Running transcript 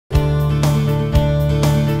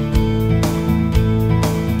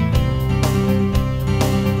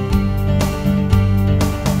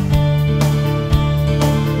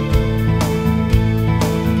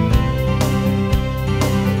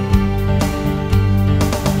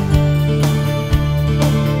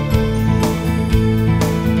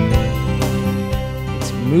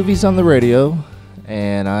Movies on the Radio,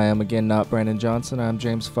 and I am again not Brandon Johnson. I'm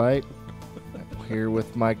James Fite, here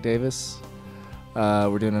with Mike Davis.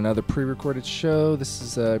 We're doing another pre-recorded show. This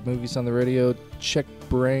is Movies on the Radio Check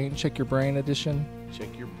Your Brain edition. Check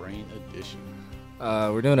Your Brain edition.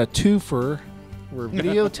 We're doing a twofer. We're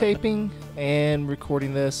videotaping and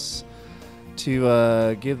recording this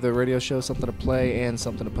to give the radio show something to play and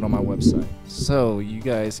something to put on my website. So you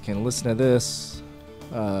guys can listen to this.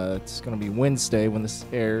 It's going to be Wednesday when this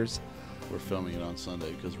airs. We're filming it on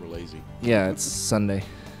Sunday because we're lazy. Yeah, it's Sunday.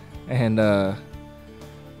 And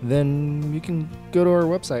then you can go to our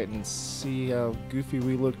website and see how goofy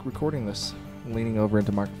we look recording this, leaning over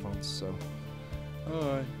into microphones. So,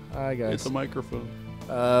 hi guys. It's a microphone.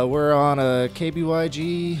 We're on a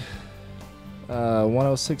KBYG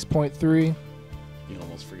 106.3. You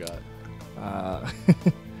almost forgot.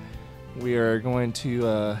 We are going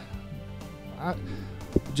to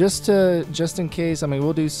just in case. I mean,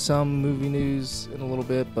 we'll do some movie news in a little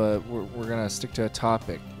bit, but we're gonna stick to a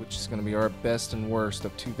topic, which is gonna be our best and worst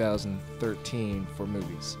of 2013 for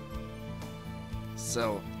movies.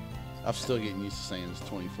 So, I'm still getting used to saying it's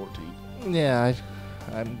 2014. yeah,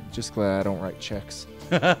 I'm just glad I don't write checks.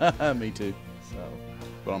 Me too. So,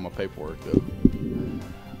 but on my paperwork though.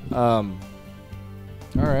 All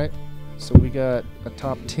right. So we got a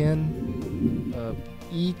top 10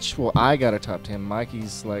 each. Well, I got a top 10.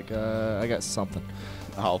 Mikey's like, I got something.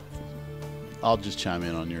 I'll just chime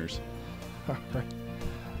in on yours. All right.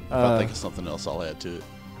 If I think of something else, I'll add to it.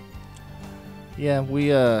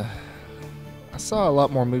 Yeah, I saw a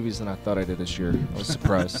lot more movies than I thought I did this year. I was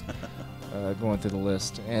surprised going through the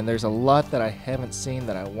list. And there's a lot that I haven't seen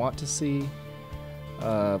that I want to see.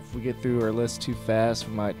 If we get through our list too fast,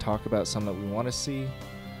 we might talk about some that we want to see.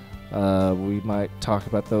 We might talk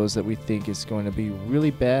about those that we think is going to be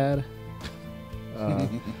really bad.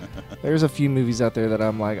 There's a few movies out there that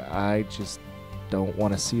I'm like, I just don't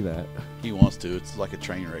want to see that. He wants to. It's like a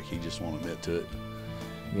train wreck. He just won't admit to it.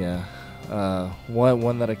 Yeah.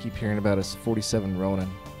 One that I keep hearing about is 47 Ronin.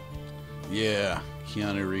 Yeah.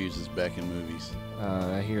 Keanu Reeves is back in movies.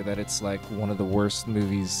 I hear that it's like one of the worst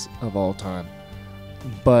movies of all time.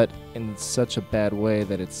 But in such a bad way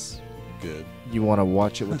that it's good. You want to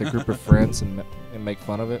watch it with a group of friends and make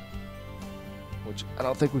fun of it. Which I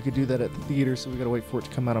don't think we could do that at the theater, so we got to wait for it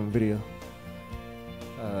to come out on video.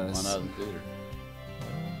 Why not in the theater?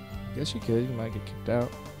 I guess you could. You might get kicked out.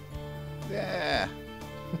 Yeah.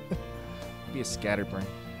 Be a scatterbrain.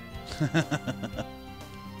 Could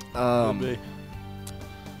be.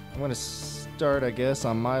 I'm going to start, I guess,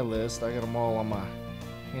 on my list. I got them all on my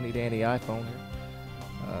handy-dandy iPhone here.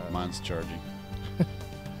 Mine's charging.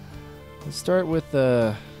 Let's start with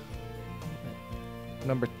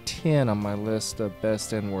number 10 on my list of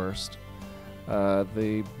best and worst.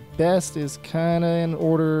 The best is kind of in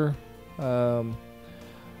order.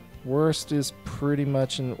 Worst is pretty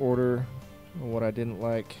much in order what I didn't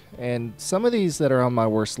like. And some of these that are on my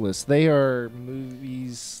worst list, they are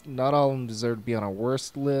movies, not all of them deserve to be on a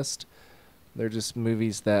worst list. They're just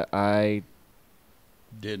movies that I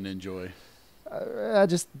didn't enjoy. I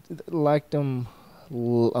just liked them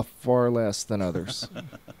far less than others.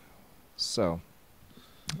 So,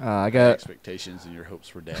 I got your expectations and your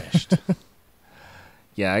hopes were dashed.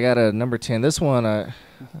 Yeah, I got a number 10. This one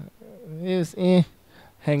is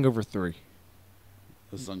Hangover 3.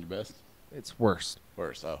 This is on your best? It's worst.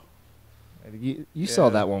 Worst, oh. You saw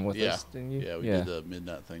that one with us, didn't you? Yeah, we did the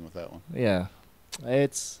midnight thing with that one. Yeah.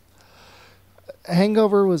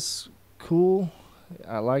 Hangover was cool.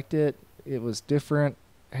 I liked it. It was different.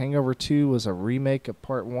 Hangover 2 was a remake of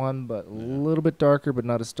Part 1, but a little bit darker, but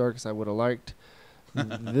not as dark as I would have liked.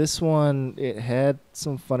 This one, it had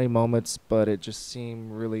some funny moments, but it just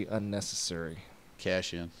seemed really unnecessary.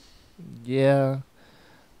 Cash in. Yeah.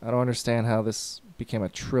 I don't understand how this became a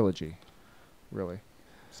trilogy, really.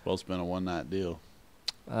 It's supposed to have been a one-night deal.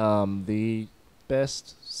 The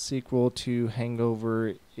best sequel to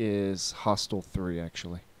Hangover is Hostel 3,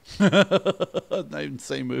 actually. Not even the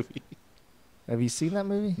same movie. Have you seen that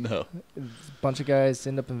movie? No. A bunch of guys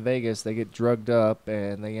end up in Vegas. They get drugged up,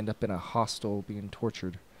 and they end up in a hostel being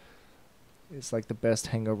tortured. It's like the best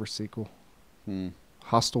Hangover sequel.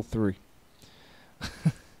 Hostel 3.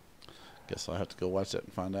 Guess I'll have to go watch that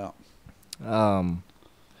and find out.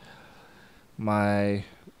 My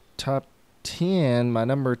top 10, my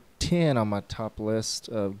number 10 on my top list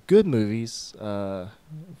of good movies.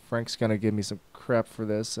 Frank's going to give me some crap for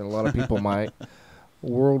this, and a lot of people might.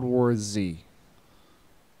 World War Z.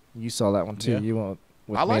 You saw that one too. Yeah. You went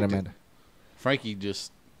with I me and liked Amanda. Frankie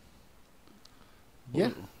just... Yeah.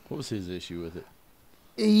 What was his issue with it?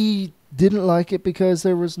 He didn't like it because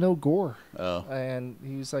there was no gore, Oh, and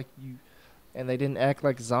he was like, "You," and they didn't act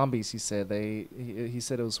like zombies. He said he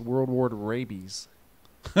said it was World War rabies.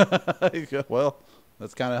 well,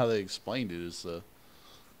 that's kind of how they explained it. Is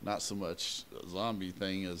not so much a zombie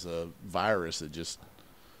thing as a virus that just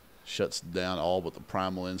shuts down all but the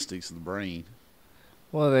primal instincts of the brain.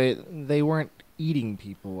 Well, they weren't eating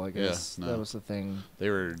people. I Yeah, guess no. that was the thing. They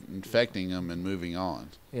were infecting them and moving on.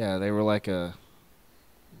 Yeah, they were like a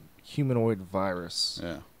humanoid virus,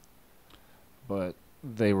 Yeah. but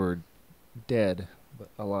they were dead but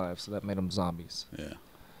alive, so that made them zombies. Yeah.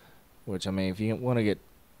 Which, I mean, if you want to get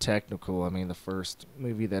technical, I mean, the first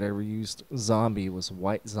movie that ever used zombie was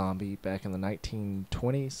White Zombie back in the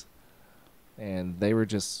 1920s, and they were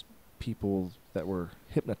just people that were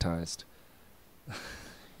hypnotized.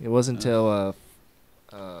 It wasn't until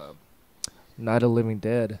Night of the Living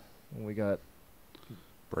Dead when we got,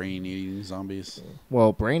 Brain eating zombies.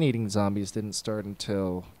 well, brain-eating zombies didn't start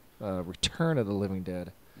until Return of the Living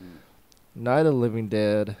Dead. Night of the Living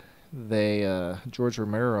Dead, they George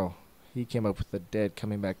Romero, he came up with the dead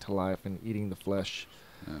coming back to life and eating the flesh.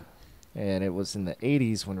 Yeah. And it was in the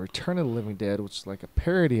 80s when Return of the Living Dead, which is like a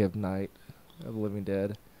parody of Night of the Living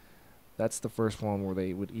Dead, that's the first one where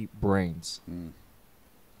they would eat brains. Mm.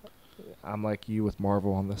 I'm like you with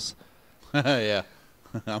Marvel on this. Yeah.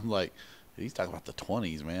 I'm like, he's talking about the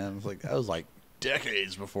 20s, man. It's like that was like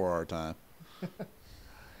decades before our time. That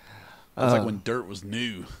was like when dirt was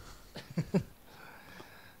new.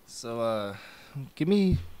 So, give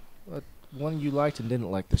me one you liked and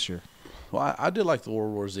didn't like this year. Well, I did like the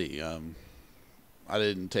World War Z. I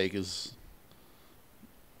didn't take it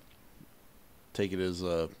as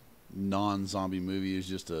a non-zombie movie. It's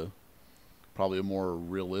just probably a more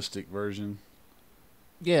realistic version.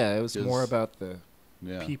 Yeah, it was 'Cause- more about the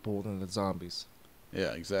Yeah. people than the zombies.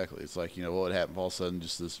 Yeah, exactly. It's like, what would happen if all of a sudden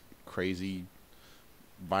just this crazy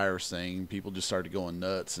virus thing, people just started going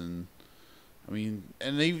nuts, and I mean,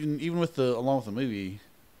 and even with along with the movie,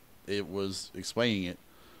 it was explaining it.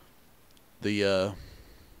 It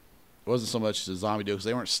wasn't so much the zombie deal because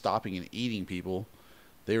they weren't stopping and eating people;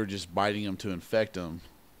 they were just biting them to infect them.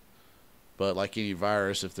 But like any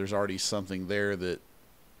virus, if there's already something there that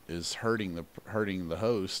is hurting the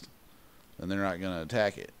host, then they're not going to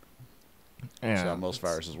attack it. That's how most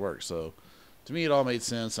viruses work. So, to me, it all made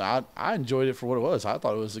sense. I enjoyed it for what it was. I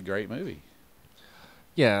thought it was a great movie.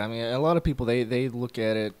 Yeah, I mean, a lot of people they look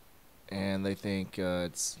at it and they think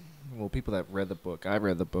it's, well, people that read the book. I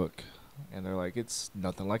read the book, and they're like, it's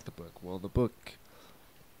nothing like the book. Well, the book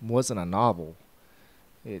wasn't a novel.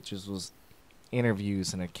 It just was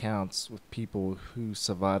interviews and accounts with people who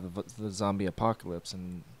survived the zombie apocalypse,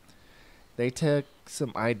 and they took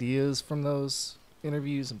some ideas from those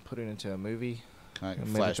interviews and put it into a movie. Kind of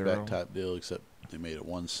And made it their flashback own. type deal, except they made it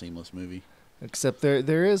one seamless movie. Except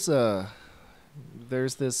there's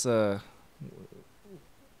this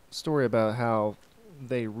story about how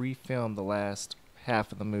they refilmed the last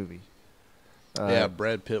half of the movie. Yeah,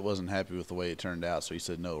 Brad Pitt wasn't happy with the way it turned out, so he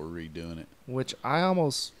said, no, we're redoing it. Which I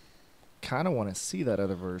almost kind of want to see that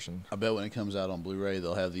other version. I bet when it comes out on Blu-ray,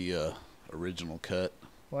 they'll have the original cut.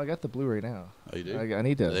 Well, I got the Blu-ray now. Oh, you do? I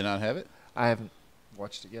need to. Do they not have it? I haven't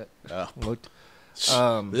watched it yet. Oh. Looked.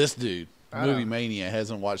 This dude, I Movie know. Mania,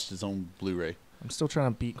 hasn't watched his own Blu-ray. I'm still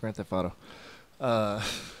trying to beat Grand Theft Auto.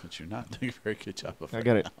 But you're not doing a very good job of it. I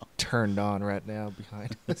got it turned on right now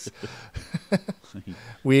behind us.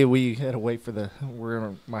 we had to wait for we're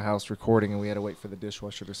in my house recording, and we had to wait for the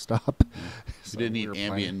dishwasher to stop. We didn't need were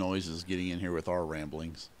ambient noises getting in here with our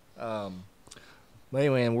ramblings. But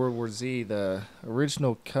anyway, in World War Z, the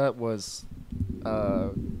original cut was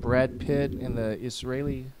Brad Pitt and the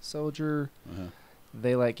Israeli soldier. Uh-huh.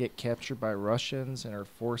 They get captured by Russians and are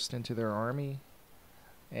forced into their army.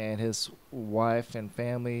 And his wife and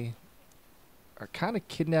family are kind of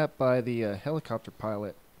kidnapped by the helicopter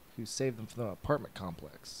pilot who saved them from the apartment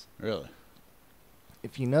complex. Really?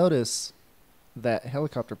 If you notice, that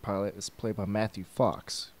helicopter pilot is played by Matthew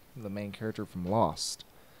Fox, the main character from Lost.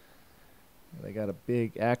 They got a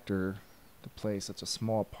big actor to play such a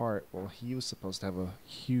small part. Well, he was supposed to have a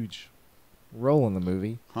huge role in the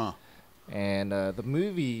movie. Huh. And the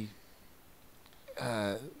movie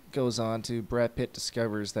goes on to Brad Pitt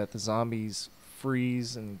discovers that the zombies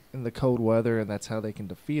freeze in the cold weather, and that's how they can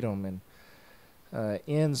defeat them. And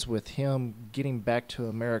ends with him getting back to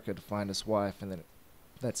America to find his wife, and then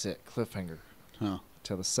that's it. Cliffhanger. Huh.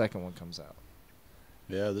 Till the second one comes out.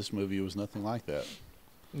 Yeah, this movie was nothing like that.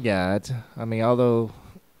 Yeah, I mean, although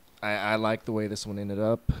I like the way this one ended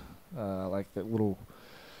up, I like that little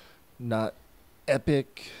not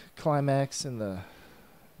epic climax in the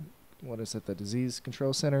what is it, the Disease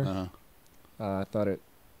Control Center. Uh-huh. I thought it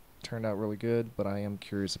turned out really good, but I am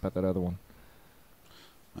curious about that other one.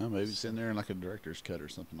 Well, maybe it's in there in like a director's cut or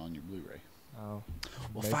something on your Blu-ray. Oh,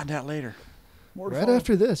 We'll maybe. find out later. More to Right follow.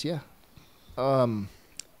 after this, yeah. All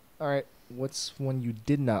right. What's one you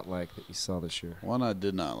did not like that you saw this year? One I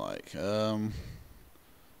did not like. Well,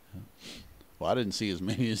 I didn't see as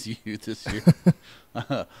many as you this year.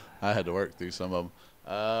 I had to work through some of them.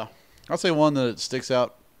 I'll say one that sticks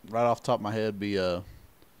out right off the top of my head be oh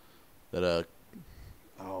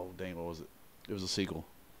dang, what was it? It was a sequel.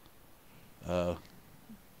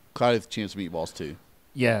 Cloudy with a Chance of Meatballs 2.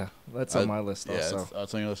 Yeah, that's on my list also.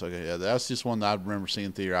 That's on your list. Okay, yeah, that's just one that I remember seeing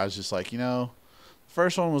in theater. I was just like, the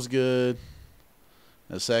first one was good.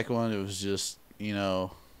 The second one, it was just,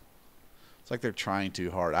 it's like they're trying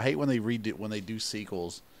too hard. I hate when they do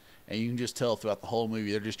sequels, and you can just tell throughout the whole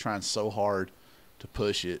movie they're just trying so hard to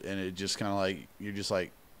push it, and it just kind of like you're just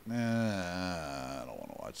like, I don't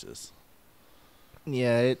want to watch this.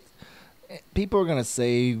 Yeah, people are gonna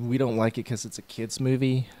say we don't like it because it's a kids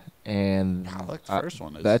movie, and I like the first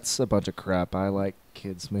one. That's a bunch of crap. I like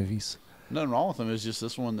kids movies. Nothing wrong with them. It's just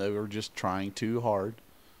this one they were just trying too hard.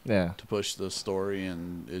 Yeah, to push the story,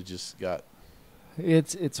 and it just got.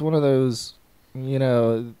 It's one of those,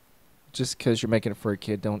 just because you're making it for a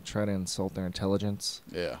kid, don't try to insult their intelligence.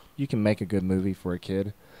 Yeah, you can make a good movie for a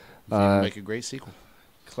kid. You can make a great sequel.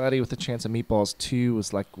 Cloudy with a Chance of Meatballs 2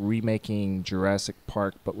 was like remaking Jurassic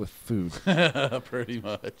Park, but with food. Pretty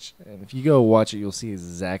much. And if you go watch it, you'll see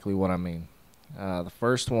exactly what I mean. The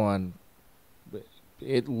first one,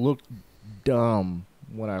 it looked dumb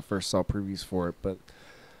when I first saw previews for it, but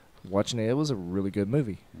watching it was a really good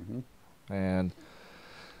movie. Mm-hmm. And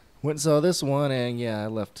went and saw this one, and yeah, I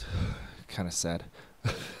left kind of sad.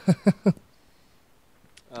 It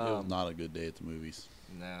was not a good day at the movies.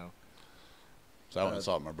 No. So I went and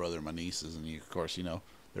saw it with my brother and my nieces, and of course,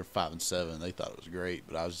 they're 5 and 7. They thought it was great,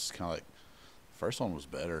 but I was just kind of like, the first one was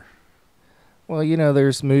better. Well,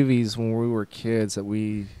 there's movies when we were kids that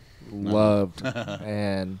we loved,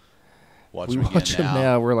 and we watch them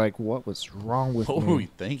now. We're like, what was wrong with me? What were we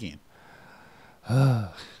thinking?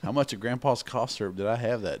 How much of Grandpa's cough syrup did I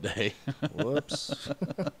have that day? Whoops.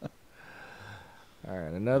 All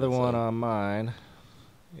right, another one on mine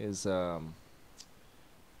is we'll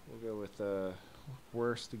go with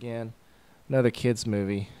worst again. Another kids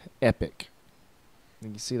movie, Epic.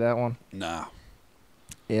 Did you see that one? Nah.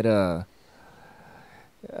 It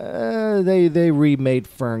they remade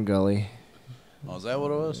Fern Gully. Oh, is that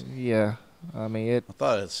what it was? Yeah. I mean, I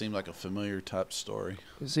thought it seemed like a familiar type story.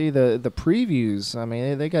 See, the previews, I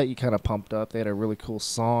mean, they got you kind of pumped up. They had a really cool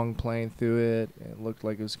song playing through it. It looked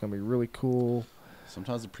like it was going to be really cool.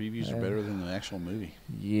 Sometimes the previews are better than the actual movie.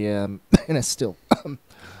 Yeah, and it's still. You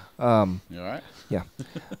all right? Yeah.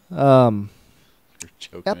 You're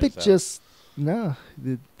choking Epic just, no,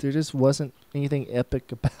 there just wasn't anything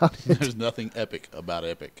epic about it. There's nothing epic about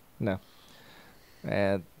Epic. No.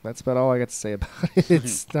 And that's about all I got to say about it.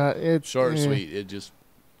 It's not. It's short and sweet. It just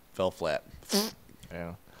fell flat.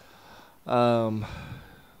 Yeah. Number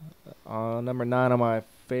 9 on my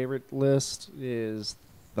favorite list is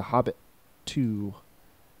The Hobbit 2.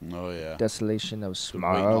 Oh yeah. Desolation of Been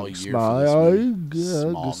waiting all year for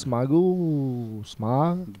this movie.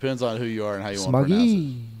 Smog. Depends on who you are and how you want to pronounce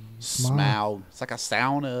it. Smaug. It's like a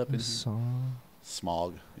sauna up in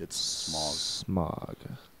Smog. It's smog. Smog.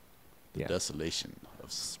 The Yeah. desolation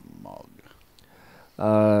of smog.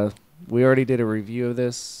 We already did a review of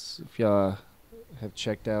this. If y'all have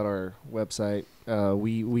checked out our website,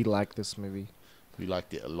 we like this movie. We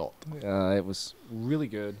liked it a lot. It was really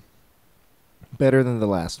good. Better than the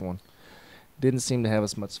last one. Didn't seem to have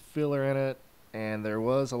as much filler in it, and there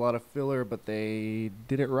was a lot of filler, but they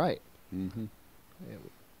did it right. Mm-hmm. It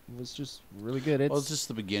was just really good. Well, it's just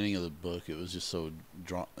the beginning of the book. It was just so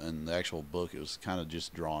drawn. In the actual book, it was kind of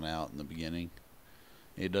just drawn out in the beginning.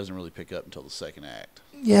 It doesn't really pick up until the second act.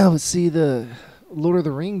 Yeah, but see, the Lord of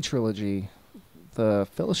the Ring trilogy, the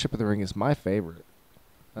Fellowship of the Ring is my favorite.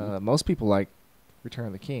 Most people like Return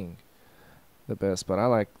of the King the best, but I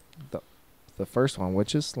like the first one,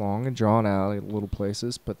 which is long and drawn out in little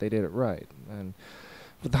places, but they did it right. And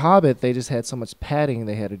with The Hobbit, they just had so much padding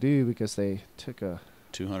they had to do because they took a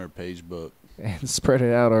 200-page book and spread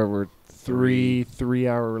it out over three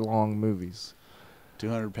 3-hour-long movies.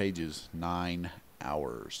 200 pages, 9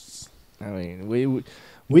 hours. I mean,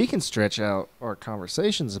 we can stretch out our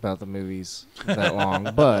conversations about the movies that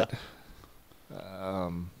long, but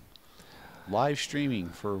Live streaming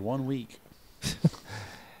for 1 week.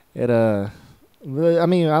 I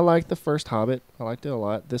mean, I liked the first Hobbit. I liked it a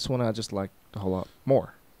lot. This one I just liked a whole lot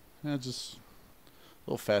more. Yeah, just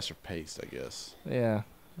little faster paced, I guess. Yeah.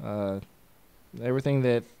 Everything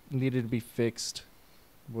that needed to be fixed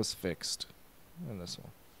was fixed in this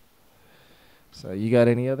one. So you got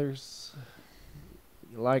any others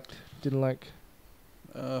you liked, didn't like?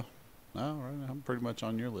 No, right, I'm pretty much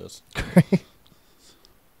on your list.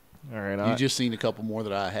 All right. You just seen a couple more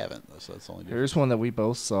that I haven't. So that's the only difference. Here's one that we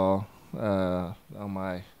both saw on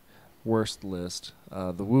my worst list,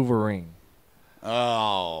 The Wolverine.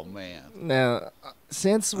 Oh, man. Now,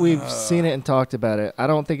 since we've seen it and talked about it, I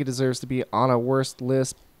don't think it deserves to be on a worst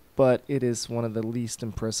list, but it is one of the least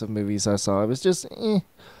impressive movies I saw. It was just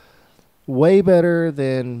way better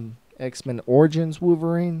than X-Men Origins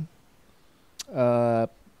Wolverine.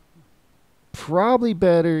 Probably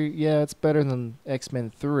better. Yeah, it's better than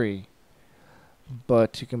X-Men 3.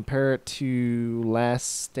 But to compare it to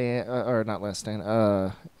Last Stand, or not Last Stand,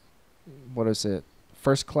 what is it?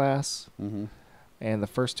 First Class and the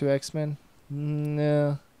first two X-Men?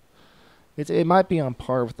 No. It might be on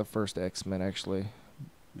par with the first X-Men, actually.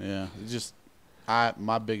 Yeah, it just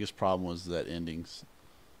my biggest problem was that endings.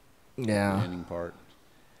 Yeah. The ending part.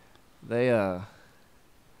 They You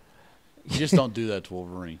just don't do that to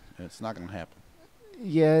Wolverine. It's not going to happen.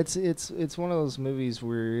 Yeah, it's one of those movies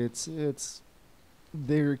where it's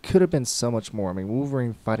there could have been so much more. I mean,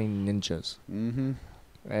 Wolverine fighting ninjas. Mm-hmm.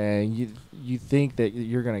 And you think that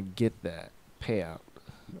you're going to get that payout.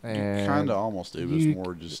 And you kind of almost do, but it's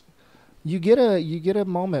more just you get a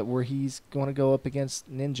moment where he's going to go up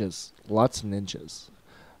against ninjas, lots of ninjas.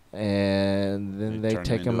 And then they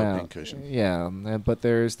take him out. Yeah, but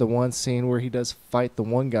there's the one scene where he does fight the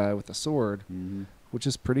one guy with a sword, which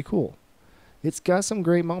is pretty cool. It's got some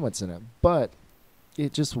great moments in it, but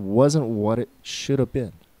it just wasn't what it should have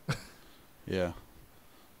been. Yeah.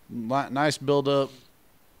 Nice build-up,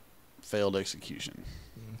 failed execution.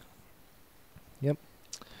 Yep.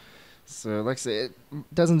 So, like I said,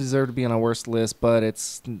 it doesn't deserve to be on a worst list, but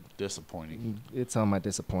it's disappointing. It's on my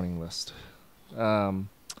disappointing list.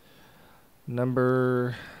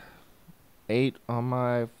 Number 8 on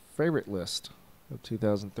my favorite list of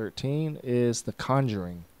 2013 is The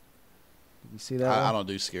Conjuring. Did you see that? I don't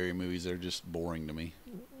do scary movies. They're just boring to me.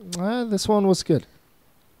 This one was good.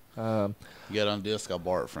 You got it on disc, I'll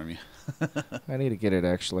borrow it from you. I need to get it,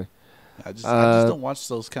 actually. I just don't watch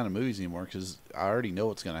those kind of movies anymore because I already know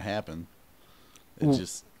what's going to happen.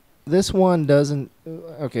 This one doesn't.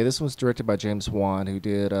 Okay, this one's directed by James Wan, who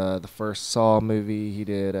did the first Saw movie. He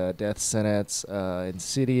did Death Sentence,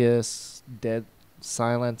 Insidious, Dead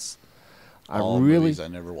Silence. All movies I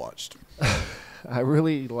never watched. I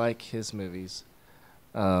really like his movies.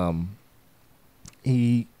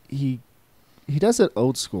 He does it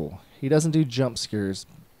old school. He doesn't do jump scares,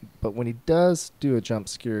 but when he does do a jump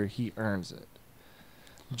scare, he earns it.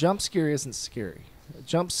 Jump scare isn't scary. A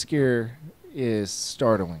jump scare is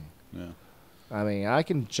startling. Yeah. I mean, I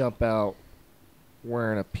can jump out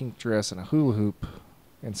wearing a pink dress and a hula hoop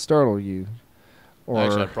and startle you. Or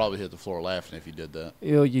actually, I'd probably hit the floor laughing if you did that.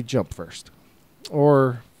 You jump first.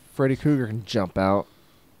 Or Freddy Krueger can jump out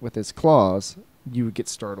with his claws. You would get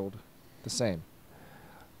startled the same.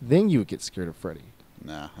 Then you would get scared of Freddy.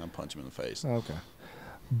 Nah, I'd punch him in the face. Okay.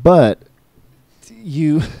 But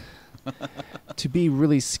you to be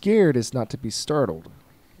really scared is not to be startled.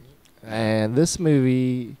 And this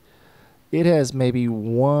movie, it has maybe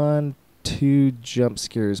 1-2 jump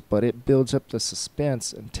scares, but it builds up the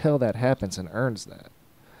suspense until that happens and earns that.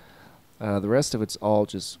 The rest of it's all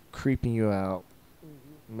just creeping you out,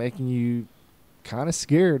 making you kind of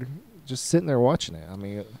scared just sitting there watching it. I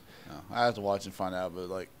mean, I have to watch and find out, but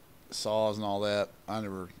like Saws and all that, I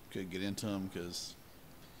never could get into them because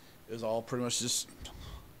it was all pretty much just,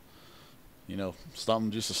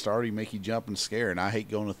 something just to start you, make you jump and scare. And I hate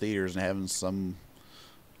going to theaters and having some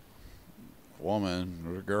woman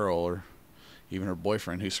or girl or even her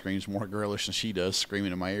boyfriend who screams more girlish than she does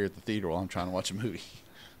screaming in my ear at the theater while I'm trying to watch a movie.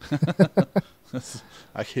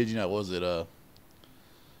 I kid you not, was it I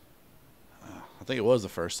think it was the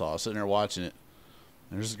first Saw. I was sitting there watching it.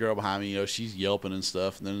 And there's this girl behind me, she's yelping and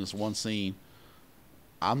stuff. And then in this one scene,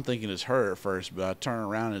 I'm thinking it's her at first, but I turn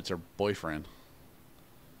around and it's her boyfriend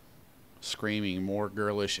screaming more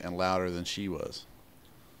girlish and louder than she was.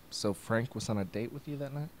 So Frank was on a date with you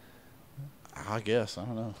that night? I guess. I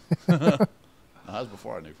don't know. That was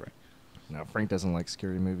before I knew Frank. No, Frank doesn't like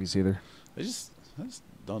scary movies either. I just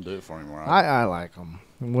don't do it for him anymore. I like them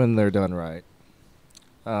when they're done right.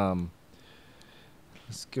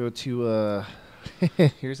 Let's go to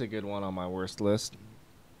here's a good one on my worst list.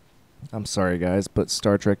 I'm sorry, guys, but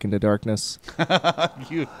Star Trek Into Darkness.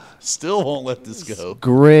 You still won't let this go.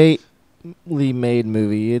 Greatly made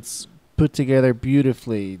movie. It's put together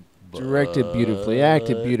beautifully. directed beautifully,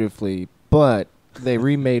 acted beautifully, but they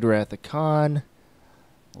remade Wrath of Khan.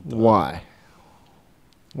 Why?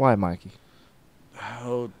 Why, Mikey?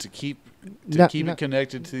 Oh, to keep it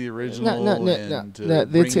connected to the original and to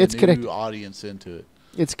bring it's a new connected. audience into it.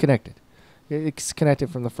 It's connected. It's connected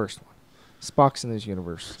from the first one. Spock's in this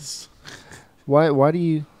universe. Why do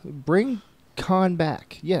you bring Khan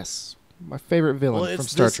back? Yes, my favorite villain from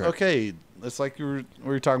Star Trek. Okay, it's like we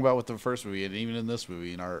were talking about with the first movie, and even in this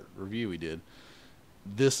movie, in our review we did.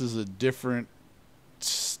 This is a different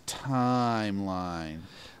timeline.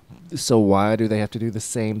 So why do they have to do the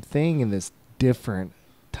same thing in this different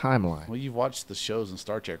timeline? Well, you've watched the shows in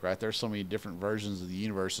Star Trek, right? There's so many different versions of the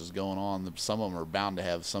universes going on that some of them are bound to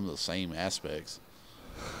have some of the same aspects.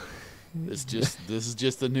 This is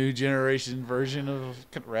just a new generation version of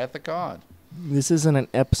Wrath of Khan. This isn't an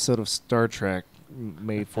episode of Star Trek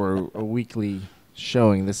made for a weekly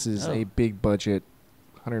showing. This is a big budget,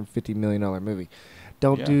 $150 million movie.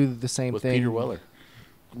 Don't do the same with thing Peter Weller.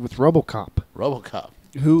 With RoboCop. RoboCop.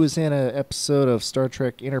 Who was in an episode of Star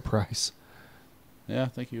Trek Enterprise. Yeah, I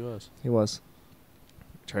think he was. He was.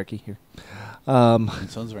 Trekkie here. And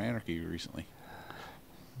Sons of Anarchy recently.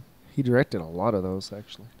 He directed a lot of those,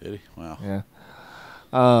 actually. Did he? Wow. Yeah.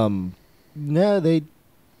 No, they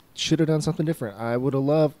should have done something different. I would have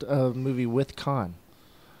loved a movie with Khan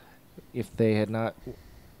if they had not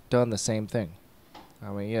done the same thing.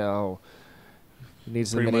 I mean,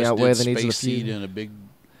 needs the many outweigh the needs of the few. In a big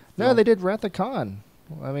No, film? they did Wrath of Khan.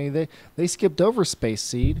 I mean, they skipped over Space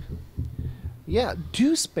Seed. Yeah,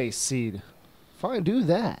 do Space Seed. Fine, do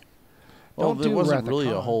that. Well, Don't there do wasn't Wrath of really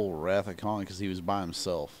a Khan. whole Wrath of Khan because he was by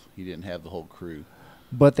himself. He didn't have the whole crew.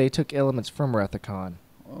 But they took elements from Wrath of Khan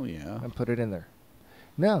Oh, yeah. and put it in there.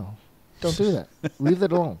 No, don't do that. Leave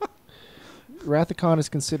that alone. Wrath of Khan is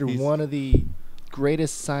considered one of the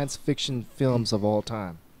greatest science fiction films of all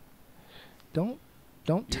time. Don't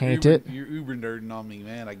taint it. You're uber nerding on me,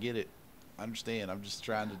 man. I get it. I understand. I'm just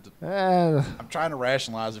trying to. I'm trying to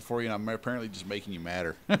rationalize it for you, and I'm apparently just making you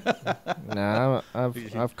madder. Nah,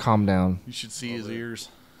 I've calmed down. You should see his ears.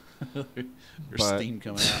 There's But- steam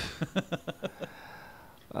coming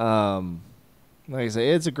out. Like I say,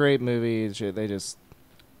 it's a great movie. They just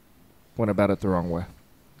went about it the wrong way,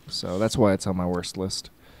 so that's why it's on my worst list.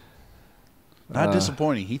 Not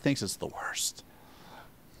disappointing. He thinks it's the worst.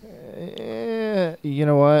 You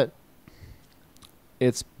know what?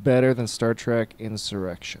 It's better than Star Trek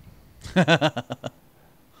Insurrection.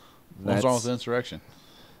 What's wrong with Insurrection?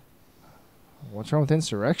 What's wrong with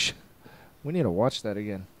Insurrection? We need to watch that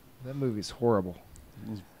again. That movie's horrible.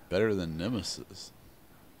 It's better than Nemesis.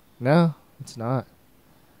 No, it's not.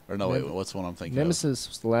 Or no, wait, what's the one I'm thinking Nemesis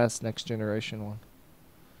was the last Next Generation one.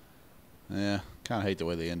 of? Yeah, kind of hate the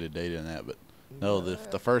way they ended Data in that, but no,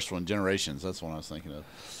 the first one, Generations, that's the one I was thinking of.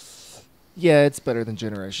 Yeah, it's better than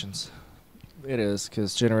Generations. It is,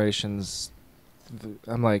 because Generations,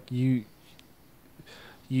 I'm like, you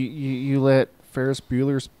let Ferris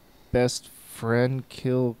Bueller's best friend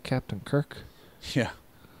kill Captain Kirk? Yeah.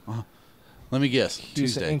 Let me guess. He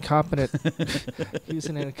was an Tuesday. incompetent. He was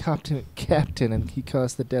an incompetent captain, and he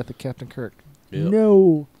caused the death of Captain Kirk. Yep.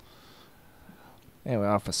 No. Anyway,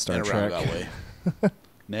 off of Star In a Trek. roundabout way.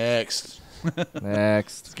 Next.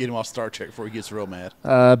 Next. Let's get him off Star Trek before he gets real mad.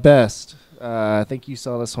 Best. I think you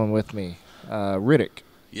saw this one with me. Riddick.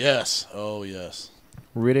 Yes. Oh, yes.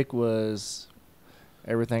 Riddick was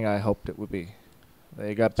everything I hoped it would be.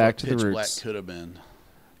 They got back to the Pitch roots. Black could have been.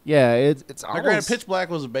 Yeah, it's Now, almost. granted, Pitch Black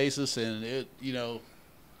was a basis, and it,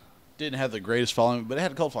 didn't have the greatest following, but it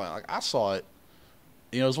had a cult following. Like, I saw it.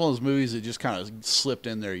 It was one of those movies that just kind of slipped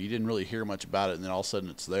in there. You didn't really hear much about it, and then all of a sudden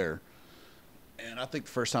it's there. And I think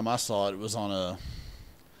the first time I saw it, it was on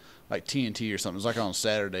like TNT or something. It was like on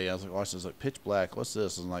Saturday. I was like, watching this, like, Pitch Black. What's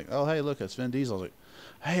this? And I'm like, oh, hey, look, that's Vin Diesel. I was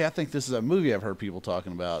like, hey, I think this is a movie I've heard people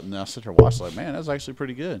talking about. And then I sit there and watch, like, man, that's actually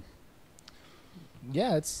pretty good.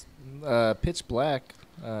 Yeah, it's Pitch Black.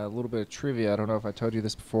 A little bit of trivia. I don't know if I told you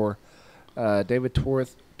this before. David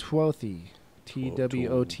Twothy, Twothy.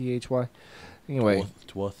 Anyway,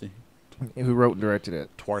 Twothy. who wrote and directed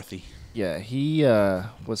it. Twarthy. Yeah, he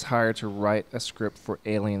was hired to write a script for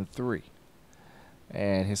Alien 3.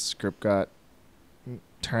 And his script got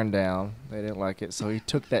turned down. They didn't like it. So he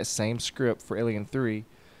took that same script for Alien 3,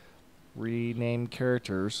 renamed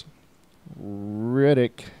characters,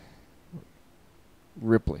 Riddick,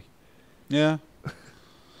 Ripley. Yeah.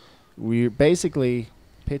 We basically,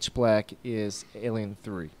 Pitch Black is Alien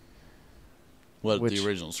 3. What Which- the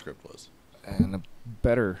original script was. And a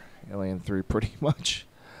better Alien 3, pretty much.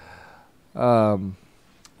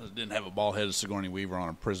 It didn't have a bald-headed Sigourney Weaver on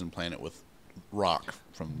a prison planet with Rock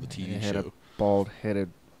from the It TV had a show. bald-headed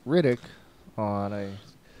Riddick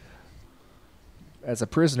as a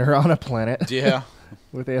prisoner on a planet. Yeah.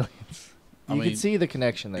 With aliens. You can see the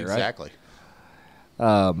connection there, exactly.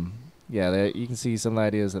 right? Yeah, you can see some of the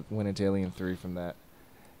ideas that went into Alien 3 from that.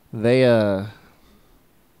 They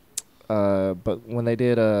but when they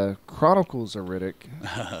did Chronicles of Riddick,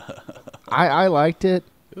 I liked it.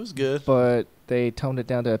 It was good, but they toned it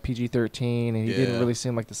down to a PG-13, and he didn't really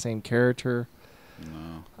seem like the same character.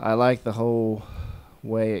 No. I like the whole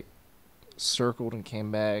way it circled and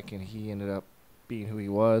came back, and he ended up being who he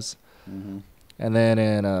was. Mm-hmm. And then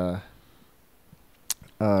in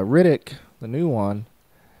Riddick, the new one,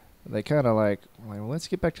 they kind of like, well, let's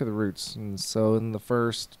get back to the roots. And so in the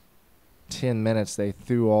first 10 minutes, they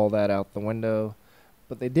threw all that out the window.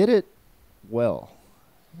 But they did it well.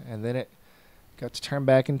 And then it got to turn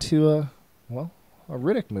back into a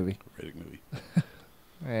Riddick movie.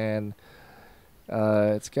 And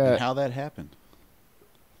it's got... And how that happened.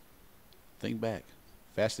 Think back.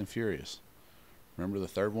 Fast and Furious. Remember the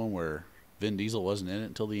third one where Vin Diesel wasn't in it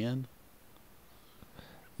until the end?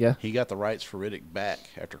 Yeah. He got the rights for Riddick back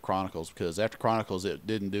after Chronicles, because after Chronicles it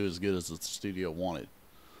didn't do as good as the studio wanted.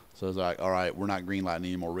 So it's like, all right, we're not greenlighting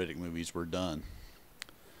any more Riddick movies. We're done.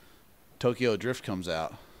 Tokyo Drift comes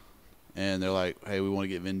out, and they're like, hey, we want to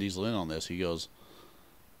get Vin Diesel in on this. He goes,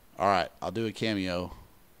 all right, I'll do a cameo,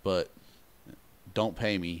 but don't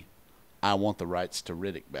pay me. I want the rights to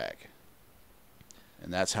Riddick back.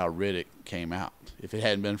 And that's how Riddick came out. If it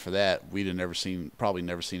hadn't been for that, we'd have probably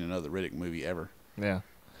never seen another Riddick movie ever. Yeah.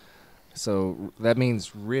 So that means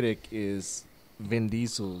Riddick is Vin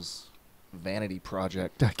Diesel's vanity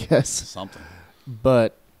project, I guess. Something.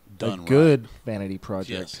 But done a good right. vanity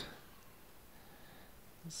project. Yes.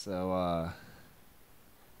 So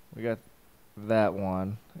we got that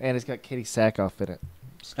one. And it's got Katie Sackhoff in it.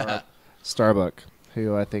 Starbuck,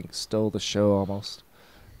 who I think stole the show almost.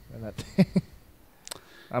 And that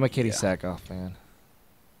I'm a Katie Sackhoff fan.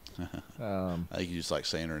 I think you just like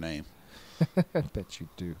saying her name. I bet you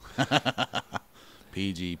do.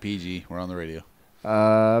 PG, we're on the radio.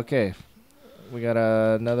 Okay. We got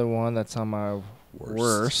another one that's on my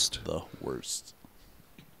worst. The worst.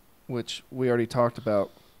 Which we already talked about,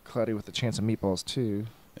 Cloudy with a Chance of Meatballs too.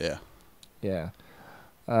 Yeah. Yeah.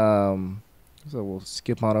 So we'll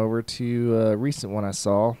skip on over to a recent one I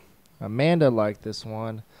saw. Amanda liked this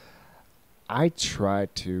one. I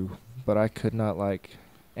tried to, but I could not like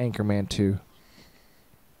Anchorman 2.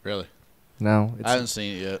 Really? No. I haven't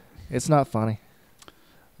seen it yet. It's not funny.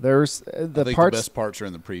 There's I think the best parts are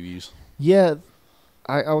in the previews. Yeah.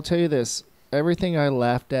 I'll tell you this. Everything I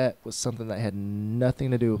laughed at was something that had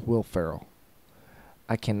nothing to do with Will Ferrell.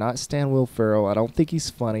 I cannot stand Will Ferrell. I don't think he's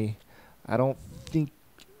funny. I don't think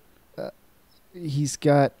he's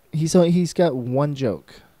got one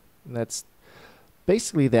joke. And that's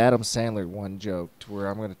basically the Adam Sandler one joke, to where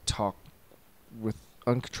I'm going to talk with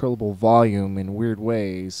uncontrollable volume in weird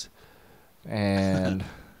ways. And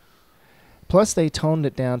plus they toned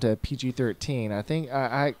it down to PG-13. I think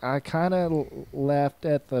I kind of laughed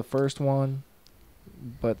at the first one,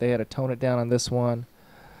 but they had to tone it down on this one.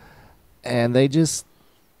 And they just,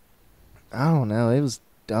 I don't know, it was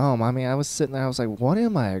dumb. I mean, I was sitting there, I was like, what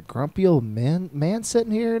am I, a grumpy old man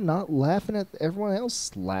sitting here not laughing at everyone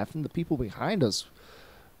else laughing? The people behind us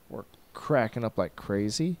were cracking up like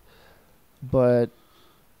crazy. But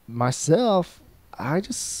myself, I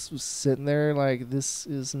just was sitting there like, this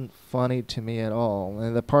isn't funny to me at all.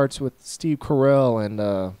 And the parts with Steve Carell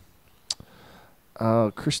and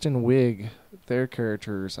Kristen Wiig, their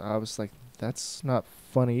characters, I was like, that's not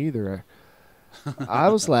funny either. I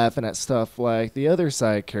was laughing at stuff like the other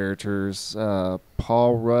side characters,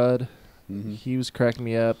 Paul Rudd. Mm-hmm. He was cracking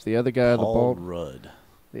me up. The other guy, Paul Rudd.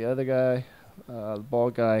 The other guy, the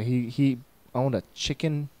bald guy, he owned a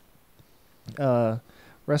chicken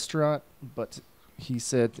restaurant, but he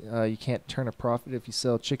said you can't turn a profit if you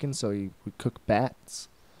sell chicken, so he would cook bats.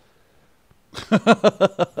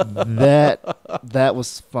 That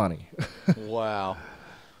was funny. Wow.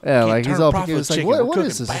 Yeah, like he's all profit he's like, chicken, what we're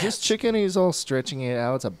is this? cooking Is this bats." chicken? He's all stretching it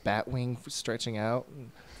out. It's a bat wing stretching out.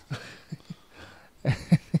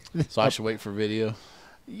 So I should wait for video?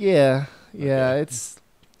 Yeah. Okay. It's,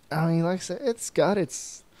 I mean, like I said, it's got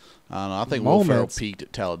its I don't know. I think Will Ferrell moments. peaked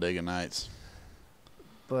at Talladega Nights.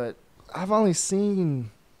 But I've only seen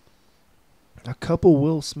a couple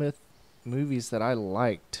Will Smith movies that I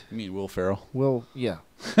liked. You mean Will Ferrell? Yeah.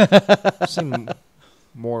 I've seen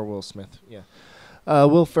more Will Smith, yeah.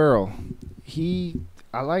 Will Ferrell.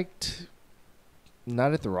 I liked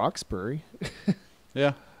Night at the Roxbury.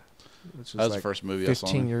 Yeah. Which That was like the first movie I saw.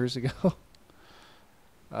 15 years ago.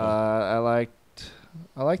 I liked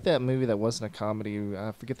I like that movie that wasn't a comedy.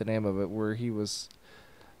 I forget the name of it, where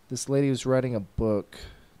this lady was writing a book,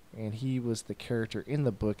 and he was the character in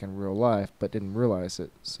the book in real life, but didn't realize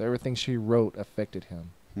it. So everything she wrote affected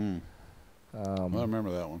him. I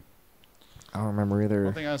remember that one. I don't remember either.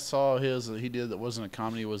 One thing I saw that he did that wasn't a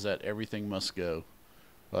comedy was that Everything Must Go.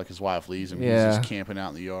 Like his wife leaves him. Yeah. He's just camping out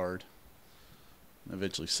in the yard.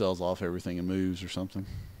 Eventually sells off everything and moves or something.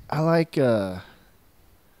 I like the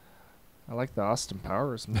Austin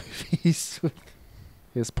Powers movies with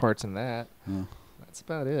his parts in that. Yeah. That's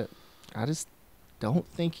about it. I just don't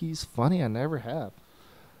think he's funny. I never have.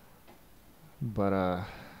 But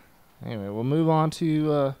anyway, we'll move on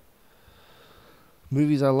to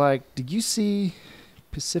movies I like. Did you see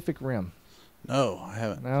Pacific Rim? No, I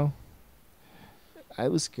haven't. No? It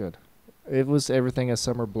was good. It was everything a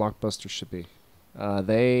summer blockbuster should be.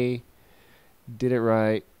 They did it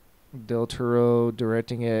right. Del Toro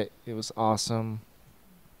directing it. It was awesome.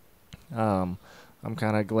 I'm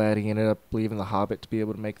kind of glad he ended up leaving The Hobbit to be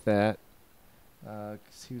able to make that.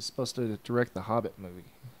 'Cause he was supposed to direct the Hobbit movie.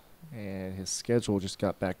 And his schedule just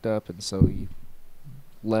got backed up, and so he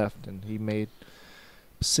left, and he made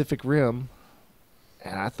Pacific Rim.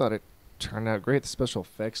 And I thought it turned out great. The special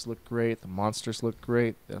effects looked great. The monsters looked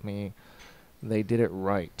great. I mean, they did it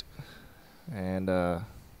right. And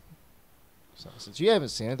so since you haven't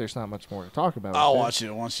seen it, there's not much more to talk about. I'll watch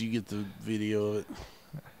it once you get the video of it.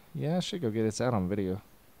 Yeah, I should go get it. It's out on video.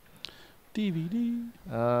 DVD.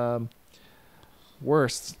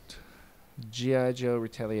 Worst, G.I. Joe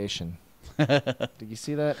Retaliation. Did you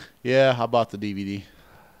see that? Yeah, I bought the DVD.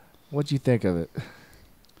 What'd you think of it?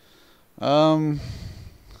 Kind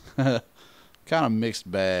of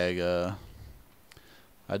mixed bag.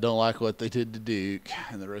 I don't like what they did to Duke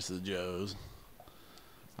and the rest of the Joes.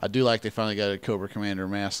 I do like they finally got a Cobra Commander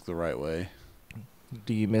mask the right way.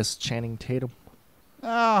 Do you miss Channing Tatum?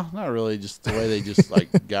 Not really. Just the way they just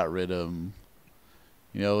like got rid of him.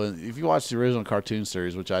 You know, if you watch the original cartoon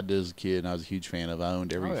series, which I did as a kid, and I was a huge fan of, I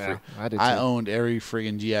owned every. I did too. I owned every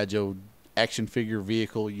friggin' GI Joe action figure,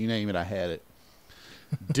 vehicle, you name it, I had it.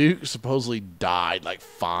 Duke supposedly died like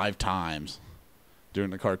 5 times during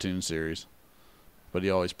the cartoon series, but he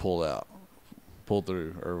always pulled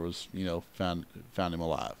through, or was found him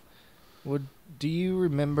alive. Do you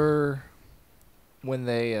remember when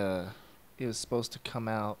it was supposed to come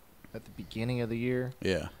out at the beginning of the year?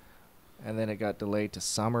 Yeah. And then it got delayed to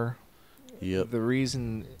summer. Yep. The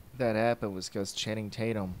reason that happened was because Channing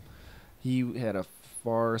Tatum, he had a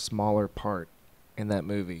far smaller part in that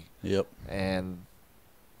movie. Yep. And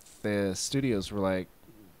the studios were like,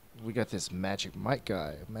 we got this Magic Mike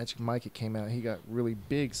guy. Magic Mike, it came out, he got really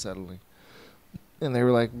big suddenly. And they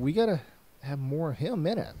were like, we got to have more of him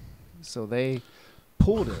in it. So they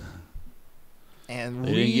pulled it. And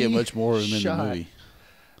they didn't get much more of him in the movie.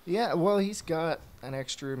 Yeah, well, he's got an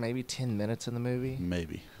extra maybe 10 minutes in the movie.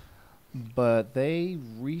 Maybe. But they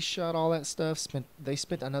reshot all that stuff. They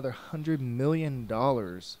spent another $100 million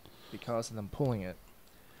because of them pulling it.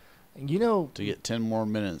 And to get 10 more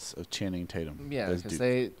minutes of Channing Tatum. Yeah,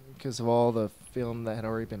 because of all the film that had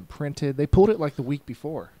already been printed. They pulled it like the week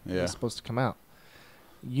before it was supposed to come out.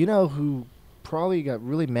 You know who probably got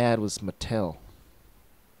really mad was Mattel.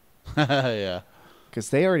 Yeah. Because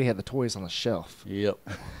they already had the toys on the shelf. Yep.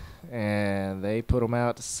 And they put them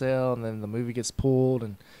out to sell, and then the movie gets pulled,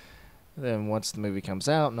 and then once the movie comes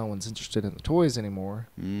out, no one's interested in the toys anymore.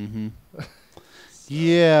 Mm-hmm.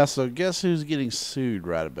 Yeah, so guess who's getting sued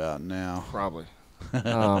right about now? Probably.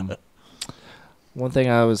 One thing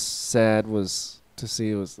I was sad to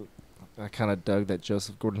see was I kind of dug that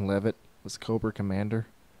Joseph Gordon-Levitt was Cobra Commander.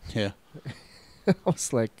 Yeah. I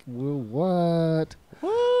was like, well, what?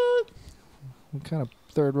 What kind of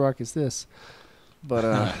Third Rock is this?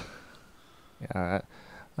 But yeah,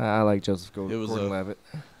 I like Joseph Gordon-Levitt.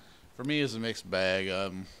 For me, it's a mixed bag.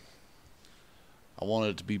 I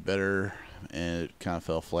wanted it to be better, and it kind of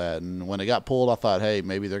fell flat. And when it got pulled, I thought, hey,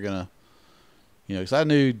 maybe they're gonna, because I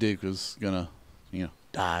knew Duke was gonna,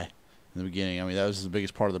 die in the beginning. I mean, that was the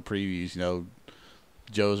biggest part of the previews.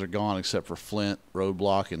 Joes are gone except for Flint,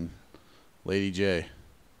 Roadblock, and Lady J,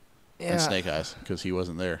 and Snake Eyes, because he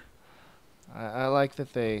wasn't there. I like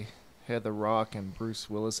that they had The Rock and Bruce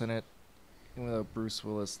Willis in it, even though Bruce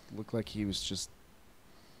Willis looked like he was just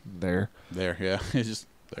there. There, yeah. He's just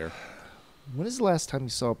there. When is the last time you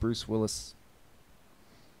saw Bruce Willis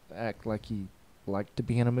act like he liked to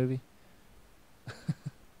be in a movie?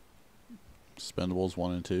 Expendables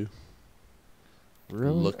 1 and 2.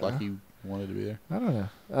 Really? Looked like he wanted to be there. I don't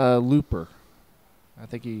know. Looper. I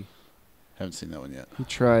think he... Haven't seen that one yet. He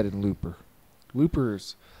tried in Looper.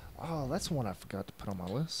 Oh, that's one I forgot to put on my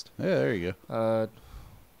list. Yeah, there you go. Uh,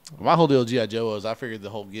 My whole deal with G.I. Joe was I figured the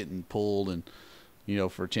whole getting pulled and,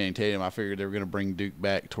 for Channing Tatum, I figured they were going to bring Duke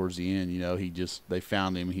back towards the end. They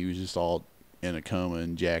found him. He was just all in a coma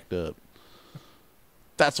and jacked up.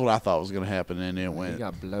 That's what I thought was going to happen, and then it went. He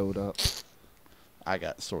got blowed up. I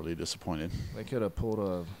got sorely disappointed. They could have pulled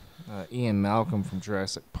a Ian Malcolm from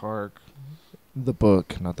Jurassic Park, the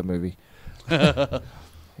book, not the movie.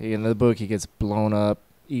 In the book, he gets blown up,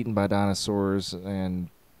 eaten by dinosaurs, and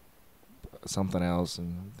something else,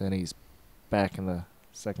 and then he's back in the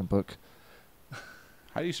second book.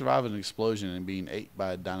 How do you survive an explosion and being ate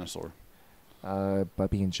by a dinosaur? By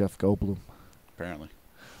being Jeff Goldblum. Apparently.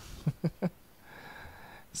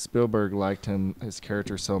 Spielberg liked his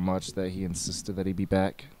character so much that he insisted that he be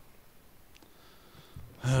back.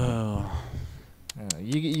 Oh.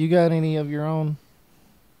 You got any of your own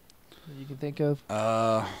that you can think of?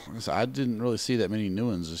 I didn't really see that many new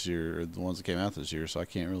ones this year, or the ones that came out this year, so I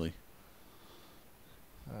can't really.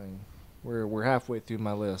 We're halfway through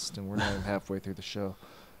my list, and we're not even halfway through the show.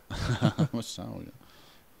 How much time we got?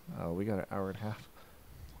 Oh, we got an hour and a half.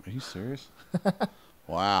 Are you serious?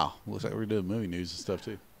 Wow. Looks like we're doing movie news and stuff,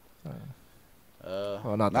 too.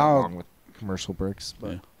 Well, not that long with commercial breaks,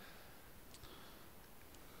 but. Yeah.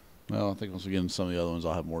 Well, I think once we get into some of the other ones,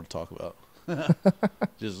 I'll have more to talk about.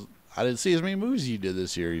 I didn't see as many movies as you did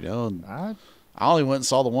this year, And I only went and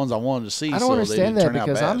saw the ones I wanted to see. I don't understand that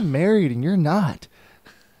because I'm married and you're not.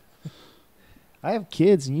 I have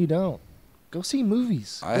kids and you don't. Go see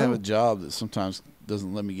movies. I have a job that sometimes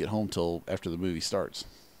doesn't let me get home till after the movie starts.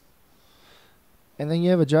 And then you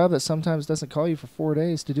have a job that sometimes doesn't call you for 4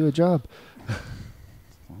 days to do a job.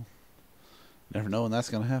 Well, never know when that's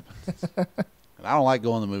going to happen. And I don't like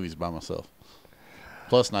going to the movies by myself.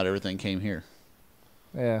 Plus, not everything came here.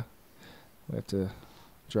 Yeah. We have to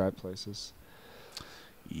drive places.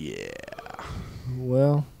 Yeah.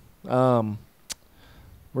 Well,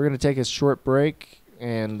 we're going to take a short break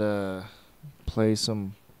and play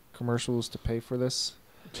some commercials to pay for this.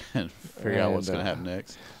 And figure out what's going to happen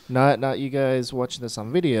next. Not you guys watching this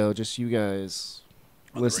on video, just you guys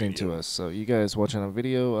listening to us. So you guys watching on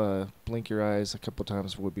video, blink your eyes a couple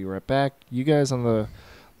times. We'll be right back. You guys on the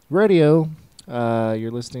radio,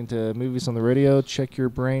 you're listening to Movies on the Radio. Check Your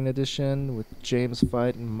Brain edition with James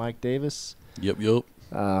Fite and Mike Davis. Yep.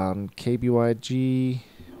 KBYG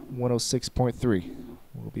 106.3.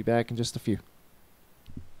 We'll be back in just a few.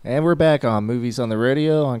 And we're back on Movies on the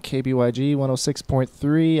Radio on KBYG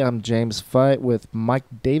 106.3. I'm James Fite with Mike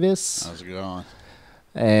Davis. How's it going?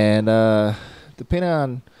 And depending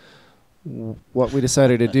on what we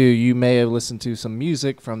decided to do, you may have listened to some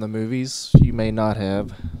music from the movies. You may not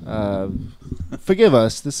have. Forgive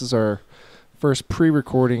us. This is our first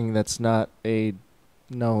pre-recording that's not a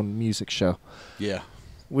known music show. Yeah.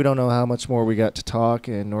 We don't know how much more we got to talk,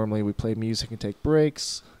 and normally we play music and take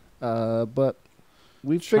breaks. But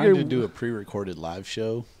we figured trying to do a pre-recorded live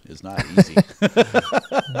show is not easy.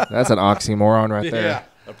 That's an oxymoron right there. Yeah,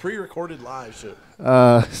 a pre-recorded live show.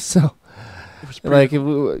 So, like, we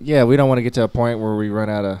don't want to get to a point where we run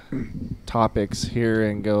out of topics here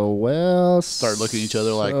and go, well, start looking at each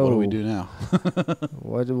other like, what do we do now?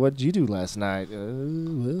 What did you do last night?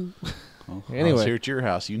 Well. Anyway, I was here at your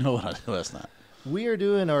house. You know what I did last night. We are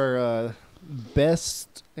doing our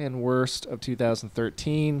best and worst of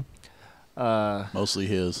 2013. Mostly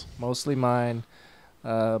his. Mostly mine.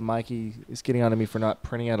 Mikey is getting on to me for not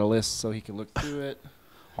printing out a list so he can look through it.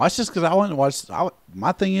 Well, that's just because I went and watched.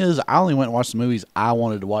 My thing is, I only went and watched the movies I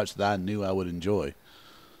wanted to watch that I knew I would enjoy.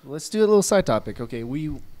 Let's do a little side topic. Okay, we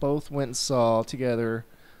both went and saw together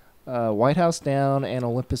White House Down and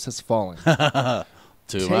Olympus Has Fallen.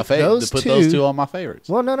 Two of my favorites. To put those two on my favorites.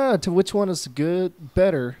 Well, no. To which one is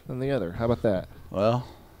better than the other? How about that? Well,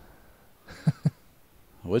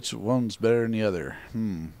 which one's better than the other?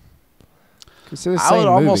 I would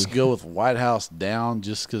almost go with White House Down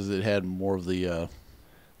just because it had more of the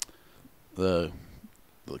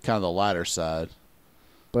kind of the lighter side.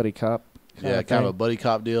 Buddy cop. Yeah, kind of a buddy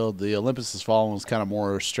cop deal. The Olympus Has Fallen was kind of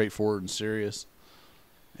more straightforward and serious.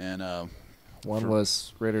 And one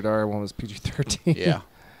was rated R, one was PG-13. Yeah.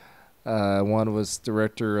 One was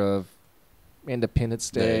director of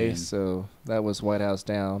Independence Day, so that was White House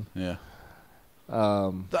Down. Yeah.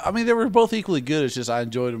 I mean, they were both equally good. It's just I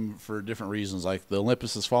enjoyed them for different reasons. Like the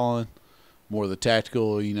Olympus Has Fallen, more the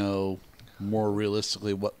tactical, more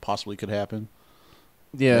realistically what possibly could happen.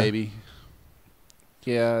 Yeah. Maybe.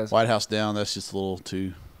 Yeah. White House Down, that's just a little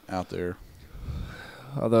too out there.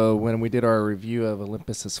 Although when we did our review of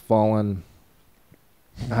Olympus Has Fallen,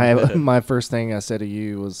 my first thing I said to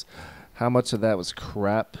you was how much of that was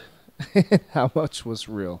crap How much was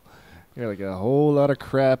real? You're like a whole lot of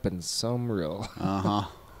crap and some real.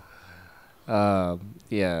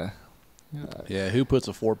 Yeah. Yeah, who puts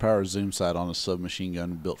a 4-power zoom sight on a submachine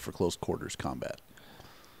gun built for close quarters combat?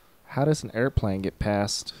 How does an airplane get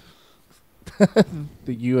past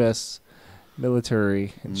the U.S.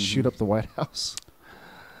 military and shoot up the White House?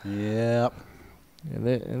 Yep.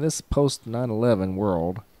 In this post 9/11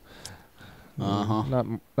 world,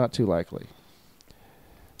 not too likely.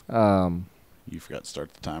 You forgot to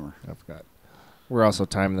start the timer. I forgot. We're also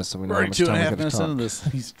timing this so we know We're how already much time 2.5 we're minutes going into to talk.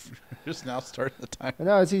 this. He's just now starting the timer.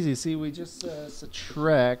 No, it's easy. See, we just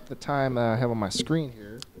subtract the time I have on my screen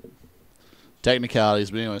here.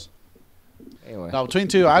 Technicalities, but anyways. Anyway. Now, between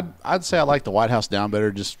two, I'd say I like the White House Down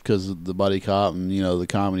better just because of the buddy cop and, the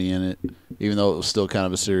comedy in it, even though it was still kind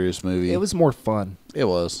of a serious movie. It was more fun. It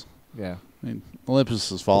was. Yeah. I mean, Olympus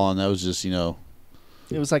Has Fallen, that was just, It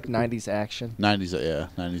was like 90s action.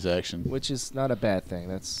 90s action. Which is not a bad thing.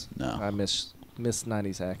 No. I miss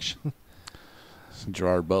 90s action.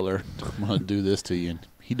 Gerard Butler, I'm going to do this to you, and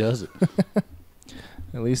he does it.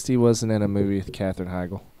 At least he wasn't in a movie with Katherine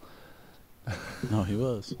Heigl. No, he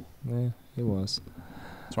was. Yeah, he was.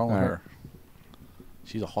 What's wrong with her?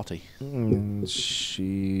 She's a hottie.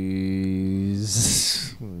 She's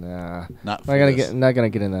not Not gonna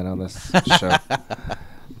get in that on this show.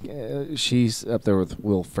 She's up there with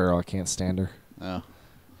Will Ferrell. I can't stand her. Oh.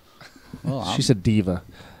 Well, She's a diva.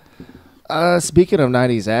 Speaking of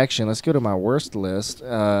 90s action, let's go to my worst list.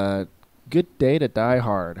 Good Day to Die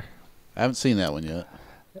Hard. I haven't seen that one yet.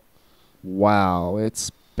 Wow,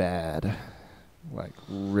 it's bad. Like,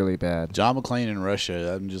 really bad. John McClane in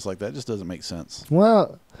Russia, I'm just like, that just doesn't make sense.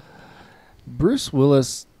 Well, Bruce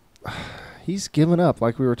Willis, he's given up,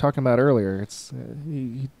 like we were talking about earlier.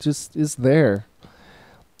 He just is there.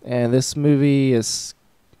 And this movie is,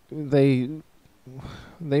 they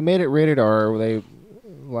made it rated R. They,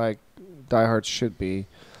 like Die Hard should be.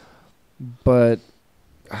 But,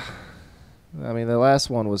 I mean, the last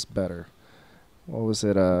one was better. What was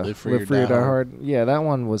it? Live Free or Die Hard? Yeah, that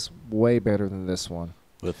one was way better than this one.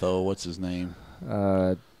 With, what's his name?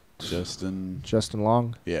 Justin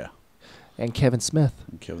Long. Yeah. And Kevin Smith.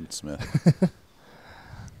 You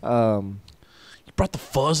Um, brought the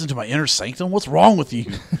fuzz into my inner sanctum? What's wrong with you?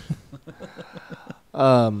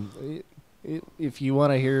 If you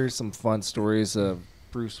want to hear some fun stories of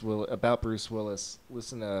Bruce Willis,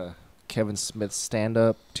 listen to Kevin Smith's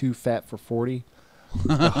stand-up, Too Fat for 40.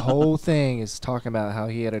 The whole thing is talking about how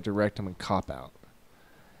he had to direct him in Cop Out.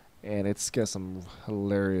 And it's got some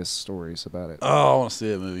hilarious stories about it. Oh, I want to see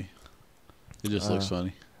that movie. It just looks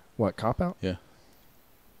funny. What, Cop Out? Yeah.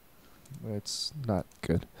 It's not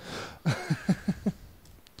good.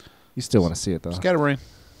 You still want to see it, though. Scatterbrain.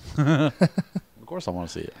 Of course I want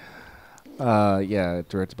to see it. Yeah,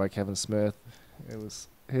 directed by Kevin Smith. It was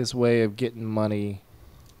his way of getting money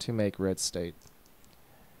to make Red State.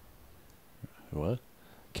 What?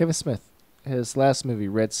 Kevin Smith, his last movie,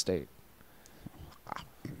 Red State.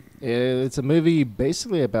 It's a movie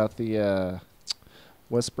basically about the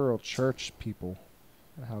Westboro Church people,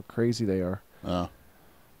 how crazy they are. Oh.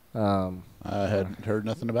 I had heard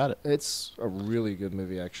nothing about it. It's a really good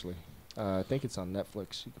movie, actually. I think it's on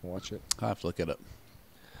Netflix. You can watch it. I'll have to look it up.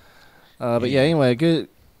 But yeah, anyway, good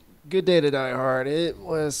Day to Die Hard. It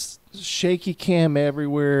was shaky cam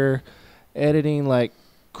everywhere, editing like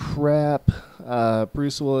crap.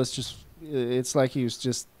 Bruce Willis it's like he was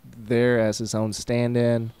just there as his own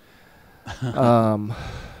stand-in.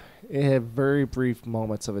 It had very brief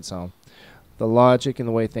moments of its own. The logic and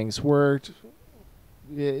the way things worked,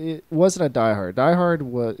 it wasn't a Die Hard. Die Hard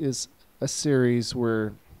is a series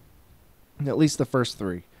where, at least the first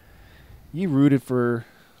three, you rooted for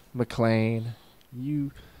McClane.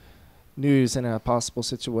 You knew he was in a possible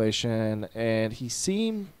situation, and he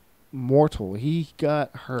seemed mortal. He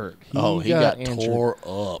got hurt. He got injured. Tore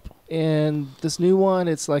up. And this new one,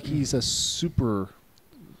 it's like he's a Superman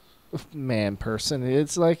person.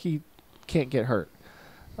 It's like he can't get hurt.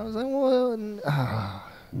 I was like, well,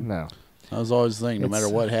 no. I was always thinking, no matter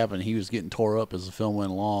what happened, he was getting tore up as the film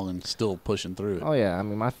went along and still pushing through it. Oh, yeah. I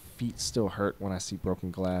mean, my feet still hurt when I see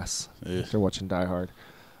broken glass after watching Die Hard.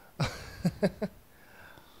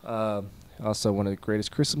 Also, one of the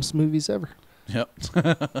greatest Christmas movies ever. Yep.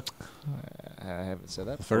 I haven't said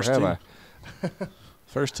that before, first have two. I?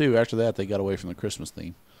 First two. After that, they got away from the Christmas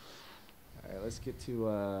theme. All right, let's get to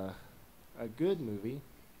a good movie.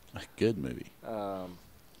 A good movie.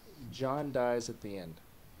 John Dies at the End.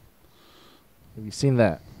 Have you seen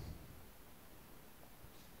that?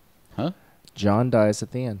 Huh? John Dies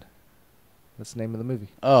at the End. That's the name of the movie.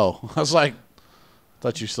 Oh, I was like,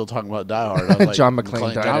 Thought you were still talking about Die Hard. I was like, John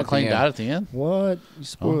McClane died John at the McClane end. died at the end? What? You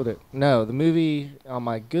spoiled it. No, the movie on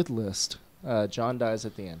my good list, John dies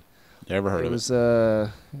at the end. Never heard It of was,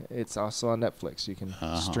 it's also on Netflix. You can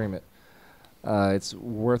stream it. It's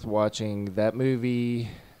worth watching. That movie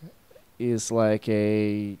is like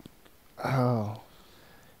it's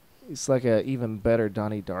like a even better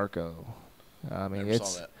Donnie Darko. I mean, Never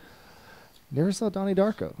saw that. Never saw Donnie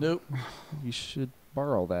Darko. Nope. You should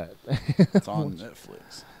borrow that. It's on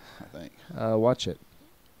Netflix, I think. Watch it.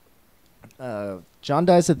 John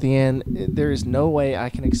dies at the end. There is no way I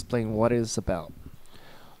can explain what it is about.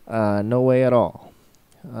 No way at all.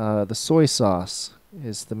 The soy sauce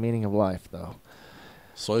is the meaning of life, though.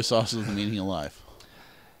 Soy sauce is the meaning of life.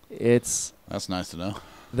 That's nice to know.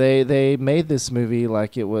 They made this movie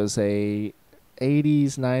like it was a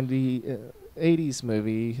 80s, 80s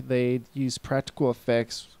movie. They used practical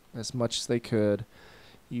effects as much as they could.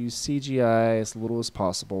 Use CGI as little as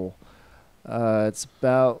possible. It's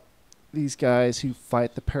about these guys who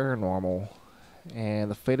fight the paranormal,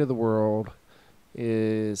 and the fate of the world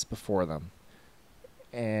is before them.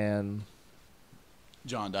 And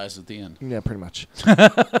John dies at the end. yeah, pretty much.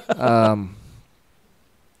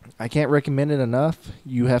 I can't recommend it enough.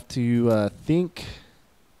 You have to think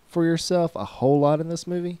for yourself a whole lot in this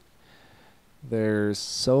movie. There's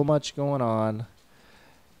so much going on,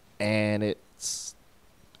 and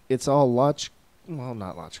it's all logical. Well,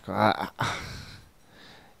 not logical.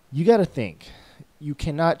 You got to think. You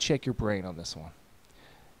cannot check your brain on this one.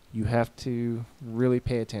 You have to really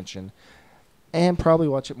pay attention, and probably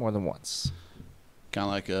watch it more than once.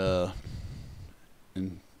 Kind of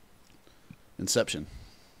like Inception.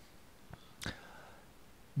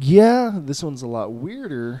 Yeah, this one's a lot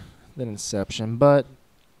weirder than Inception, but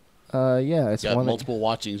yeah, it's Yeah, one multiple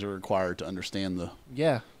watchings are required to understand the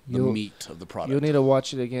the meat of the product. You'll need to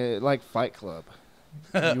watch it again, like Fight Club.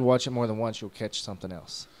 You watch it more than once, you'll catch something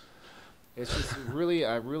else. It's just really,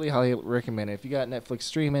 I really highly recommend it. If you got Netflix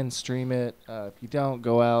stream it. If you don't,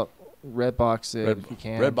 go out, Redbox it if you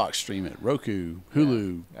can. Redbox stream it. Roku,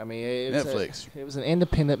 Hulu. I mean, Netflix. It was an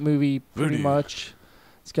independent movie, pretty Voodoo. much.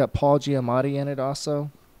 It's got Paul Giamatti in it also.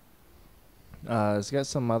 It's got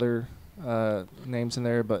some other names in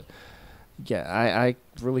there, but yeah, I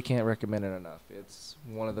really can't recommend it enough. It's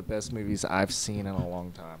one of the best movies I've seen in a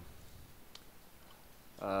long time.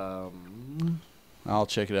 I'll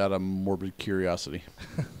check it out. I'm morbid curiosity.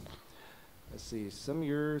 Let's see. Some of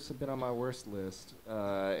yours have been on my worst list,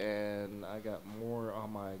 and I got more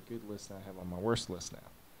on my good list than I have on my worst list now.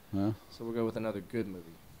 Huh? So we'll go with another good movie.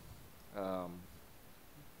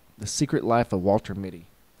 The Secret Life of Walter Mitty.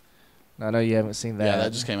 I know you haven't seen that. Yeah,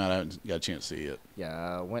 that just came out. I haven't got a chance to see it.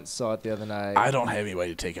 Yeah, I went and saw it the other night. I don't have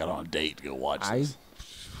anybody to take out on a date to go watch this.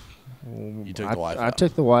 You took the wife I out.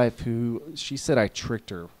 took the wife who, she said I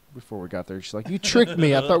tricked her before we got there. She's like, you tricked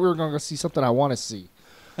me. I thought we were going to go see something I want to see.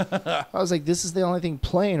 I was like, this is the only thing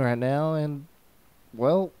playing right now, and,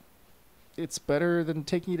 well, it's better than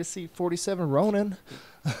taking you to see 47 Ronin.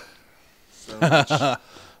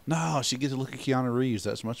 No, she gets to look at Keanu Reeves.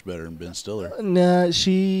 That's much better than Ben Stiller. Nah,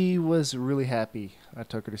 she was really happy I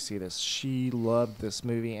took her to see this. She loved this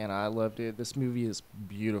movie, and I loved it. This movie is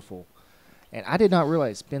beautiful. And I did not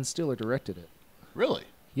realize Ben Stiller directed it. Really?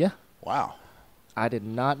 Yeah. Wow. I did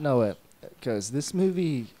not know it, because this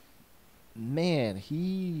movie, man,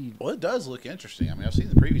 Well, it does look interesting. I mean, I've seen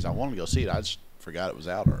the previews. I wanted to go see it. I just forgot it was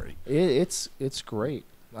out already. it's great.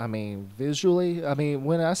 I mean, visually,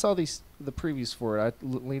 when I saw the previews for it, I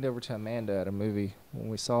leaned over to Amanda at a movie when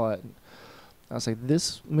we saw it. I was like,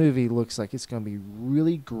 this movie looks like it's going to be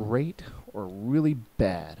really great or really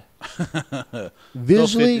bad.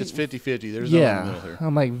 Visually, it's 50-50. There's no in the middle here.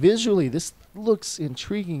 I'm like, visually, this looks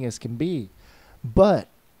intriguing as can be, but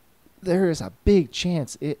there is a big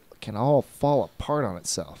chance it can all fall apart on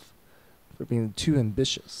itself for being too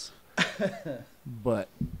ambitious. But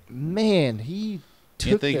man, he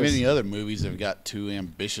Can't took think of this. any other movies that have got too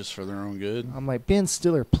ambitious for their own good. I'm like, Ben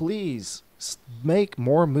Stiller, please make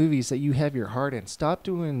more movies that you have your heart in. Stop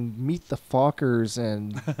doing Meet the Fockers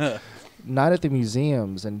and Night at the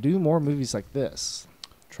Museums, and do more movies like this.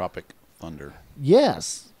 Tropic Thunder.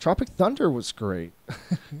 Yes, Tropic Thunder was great,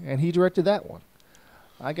 and he directed that one.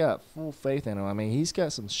 I got full faith in him. I mean, he's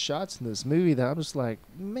got some shots in this movie that I'm just like,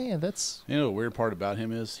 man, that's... You know the weird part about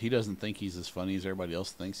him is he doesn't think he's as funny as everybody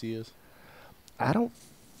else thinks he is. I don't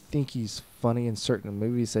think he's funny in certain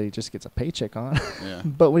movies that he just gets a paycheck on. Yeah.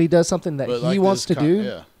 But when he does something that But he like wants to this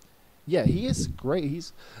do, yeah, he is great.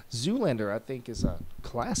 He's Zoolander, I think, is a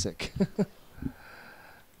classic.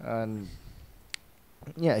 And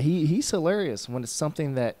yeah, he's hilarious when it's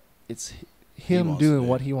something that it's him wants to doing do.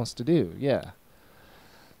 what he wants to do. Yeah.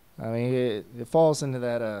 I mean, it falls into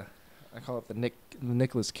that. I call it the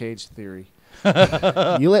Nicolas Cage theory.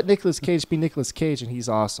 You let Nicolas Cage be Nicolas Cage, and he's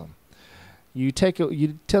awesome. You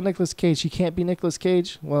tell Nicolas Cage he can't be Nicolas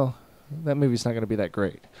Cage. Well, that movie's not going to be that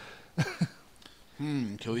great.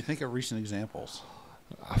 Can we think of recent examples?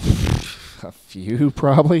 A few,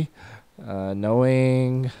 probably.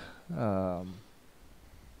 Knowing. What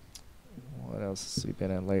else has he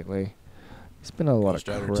been in lately? He's been in a lot of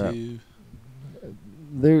Driver crap. 2.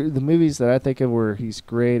 The movies that I think of where he's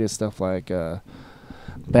great is stuff like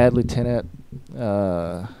Bad Lieutenant,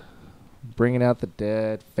 Bringing Out the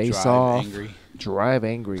Dead, Face Off, Drive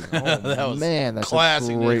Angry. Oh, that was man, that's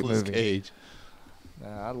classic a great Nicolas movie. Cage.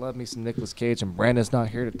 I love me some Nicolas Cage, and Brandon's not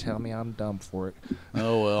here to tell me I'm dumb for it.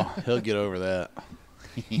 Oh, well, he'll get over that.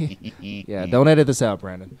 Yeah, don't edit this out,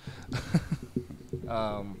 Brandon.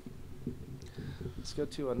 Let's go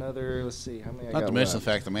to another. Let's see how many I got. Not to mention left.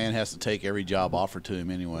 the fact the man has to take every job offered to him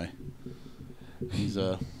anyway. He's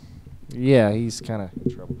Yeah, he's kind of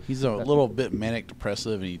in trouble. He's a little bit manic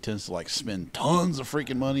depressive, and he tends to like spend tons of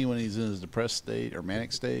freaking money when he's in his depressed state or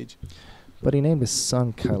manic stage. But he named his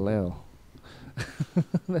son Kal-El.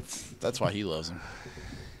 That's why he loves him.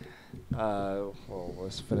 Well,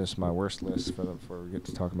 let's finish my worst list before we get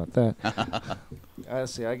to talking about that.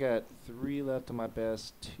 Let's see, I got 3 left on my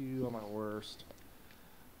best, 2 on my worst.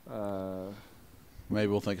 Maybe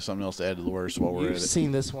we'll think of something else to add to the worst while we're at it. You've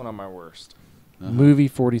seen this one on my worst. Movie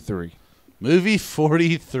 43. Movie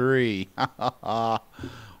 43.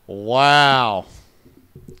 Wow.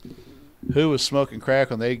 Who was smoking crack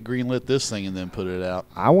when they greenlit this thing and then put it out?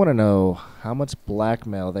 I want to know how much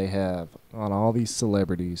blackmail they have on all these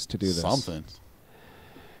celebrities to do this. Something.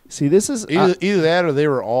 See, this is... Either that or they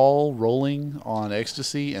were all rolling on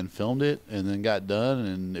ecstasy and filmed it and then got done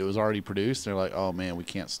and it was already produced. They're like, oh, man, we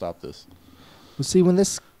can't stop this. Well, see, when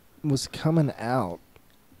this was coming out,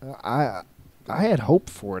 I had hope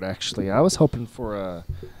for it, actually. I was hoping for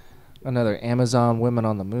another Amazon Women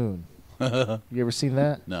on the Moon. You ever seen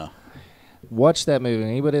that? No. Watch that movie.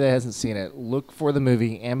 Anybody that hasn't seen it, look for the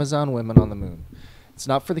movie Amazon Women on the Moon. It's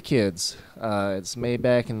not for the kids. It's made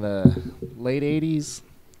back in the late 80s,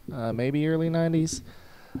 maybe early 90s.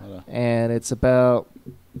 And it's about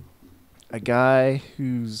a guy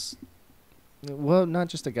who's... Well, not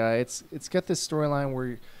just a guy. It's got this storyline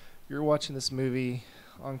where you're watching this movie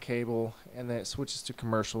on cable, and then it switches to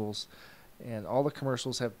commercials, and all the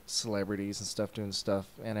commercials have celebrities and stuff doing stuff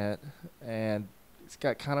in it, and it's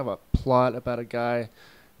got kind of a plot about a guy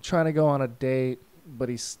trying to go on a date, but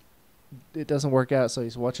it doesn't work out, so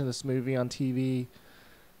he's watching this movie on TV,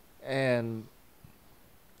 and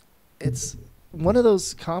it's one of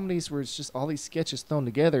those comedies where it's just all these sketches thrown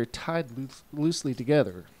together, tied loosely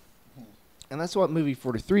together, and that's what movie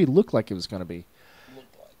 43 looked like it was going to be.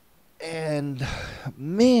 And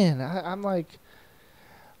man, I'm like,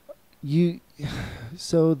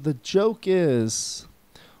 so the joke is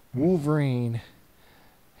Wolverine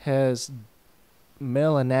has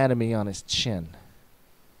male anatomy on his chin,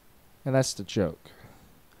 and that's the joke.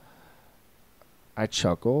 I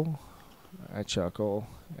chuckle,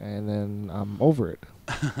 and then I'm over it.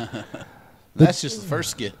 That's just the first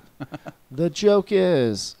skit. The joke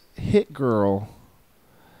is Hit Girl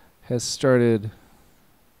has started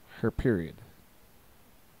her period,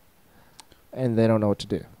 and they don't know what to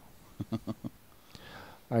do.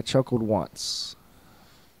 I chuckled once.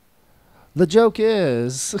 The joke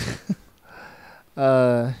is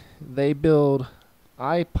they build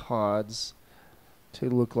iPods to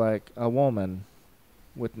look like a woman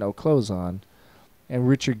with no clothes on, and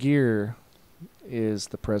Richard Gere is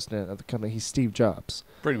the president of the company. He's Steve Jobs.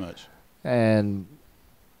 Pretty much. And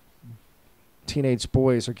teenage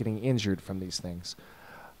boys are getting injured from these things.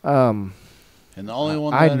 And the only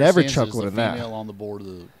one I that never understands chuckled is at the that. female on the board of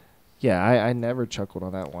the... Yeah, I never chuckled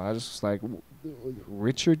on that one. I just was like,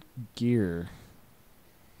 Richard Gere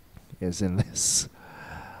is in this.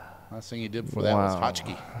 Last thing he did before that was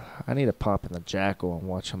Hotchkiss. I need to pop in the Jackal and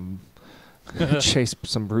watch him chase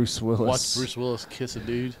some Bruce Willis. Watch Bruce Willis kiss a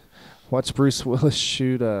dude. Watch Bruce Willis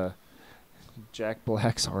shoot Jack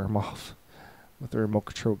Black's arm off with a remote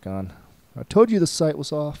control gun. I told you the sight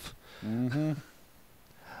was off. Mm-hmm.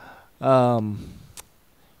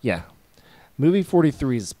 Yeah. Movie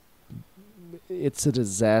 43 it's a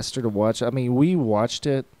disaster to watch. I mean, we watched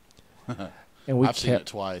it, and I've seen it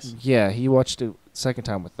twice. Yeah, he watched it second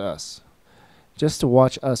time with us, just to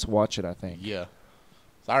watch us watch it. I think. Yeah,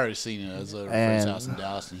 I already seen it. It was at a friend's house in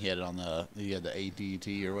Dallas, and he had it on he had the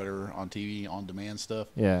AT&T or whatever on TV on demand stuff.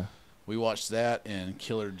 Yeah, we watched that and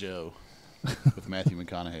Killer Joe with Matthew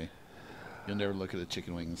McConaughey. You'll never look at a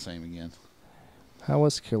chicken wing the same again. How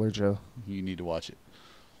was Killer Joe? You need to watch it.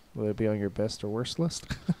 Will it be on your best or worst list?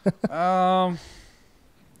 I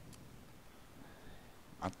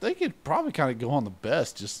think it'd probably kind of go on the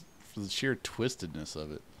best just for the sheer twistedness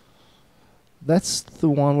of it. That's the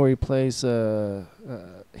one where he plays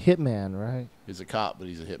hitman, right? He's a cop, but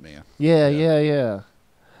he's a hitman. Yeah.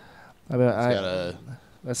 I mean,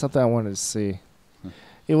 that's something I wanted to see.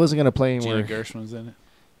 It wasn't going to play anywhere. Gina Gershwin's in it.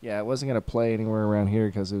 Yeah, it wasn't going to play anywhere around here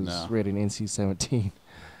because it was No. rated NC-17.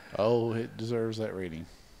 Oh, it deserves that rating.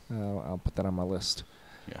 I'll put that on my list.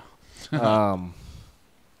 Yeah. All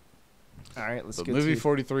right, let's But get movie to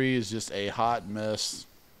 43 is just a hot mess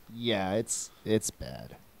Yeah, it's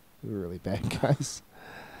bad. Really bad, guys.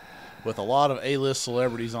 with a lot of A-list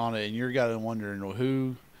celebrities on it, and you're kind of wondering, well,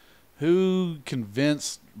 who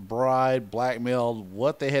convinced, bribed, blackmailed,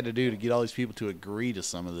 what they had to do to get all these people to agree to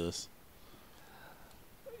some of this.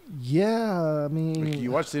 Yeah, I mean, Like,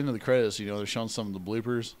 you watch the end of the credits, they're showing some of the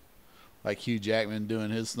bloopers, like Hugh Jackman doing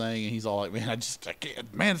his thing, and he's all like, I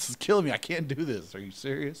can't, man, this is killing me. I can't do this. Are you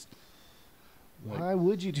serious? why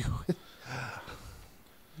would you do it?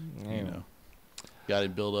 Got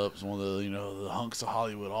him build up as one of the, the hunks of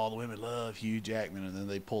Hollywood. All the women love Hugh Jackman, and then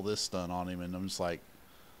they pull this stunt on him, and I'm just like,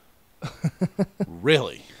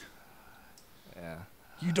 really? Yeah.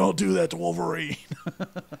 You don't do that to Wolverine.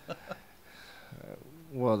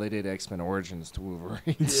 Well, they did X-Men Origins to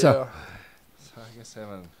Wolverine, so I guess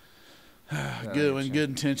having Good when good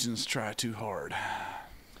intentions try too hard.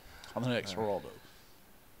 On the next Geraldo.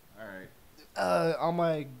 All right. On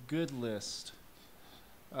my good list,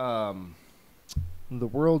 The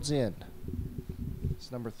World's End.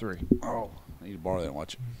 It's number 3. Oh, I need to borrow that and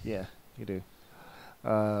watch it. Yeah, you do.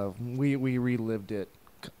 We relived it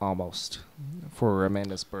almost for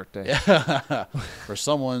Amanda's birthday. Yeah. For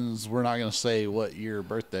someone's, we're not going to say what year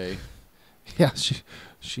birthday. Yeah,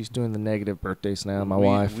 she's doing the negative birthdays now. My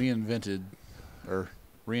wife. We reinvented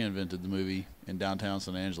the movie in downtown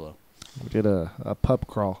San Angelo. We did a pub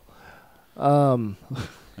crawl. And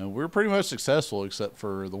we were pretty much successful, except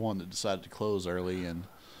for the one that decided to close early, and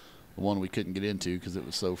the one we couldn't get into because it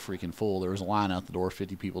was so freaking full. There was a line out the door,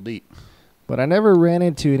 50 people deep. But I never ran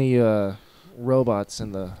into any robots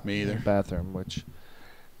in the Me either. bathroom. Which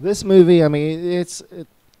this movie, I mean,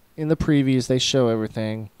 in the previews they show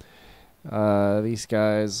everything. These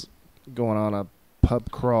guys going on a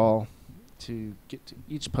pub crawl to get to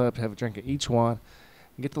each pub, have a drink at each one,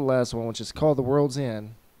 and get to the last one, which is called The World's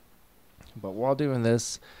End. But while doing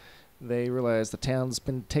this, they realize the town's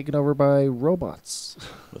been taken over by robots.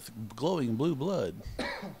 With glowing blue blood.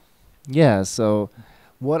 Yeah, so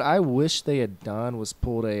what I wish they had done was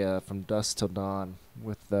pulled a From Dusk Till Dawn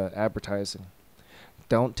with the advertising.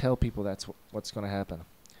 Don't tell people that's what's going to happen.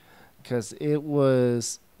 Because it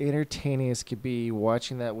was entertaining as could be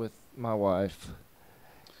watching that with my wife.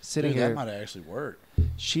 Sitting Dude, here. that might have actually worked.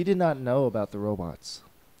 She did not know about the robots.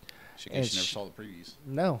 She never saw the previews.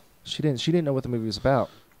 No, she didn't. She didn't know what the movie was about.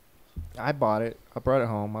 I bought it. I brought it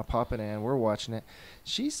home. I pop it in. We're watching it.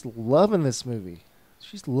 She's loving this movie.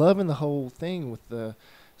 She's loving the whole thing with the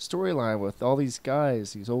storyline with all these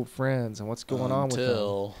guys, these old friends, and what's going on with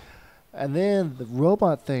them. And then the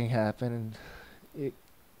robot thing happened, and it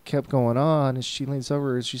kept going on. And she leans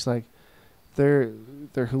over and she's like, "They're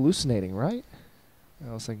hallucinating, right?" And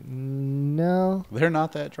I was like, "No, They're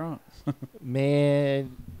not that drunk.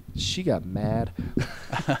 man." She got mad.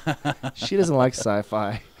 She doesn't like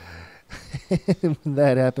sci-fi. When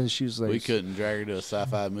that happened, she was like, We couldn't drag her to a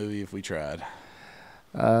sci-fi movie if we tried.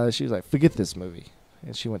 She was like, "Forget this movie,"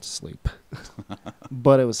 and she went to sleep.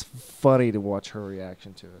 But it was funny to watch her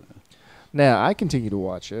reaction to it. Now I continue to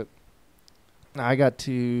watch it. I got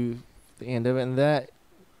to the end of it, and that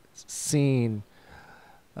scene,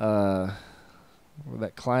 or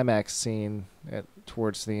that climax scene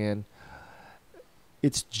towards the end,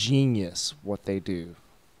 it's genius what they do.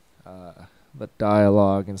 The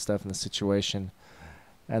dialogue and stuff in the situation,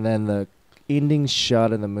 and then the ending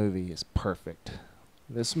shot in the movie is perfect.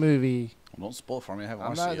 This movie, Well, don't spoil it for me. I haven't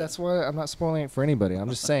watched it yet. that's why I'm not spoiling it for anybody. I'm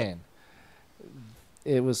just saying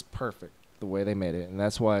it was perfect the way they made it, and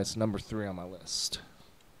that's why it's number 3 on my list.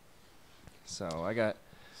 So I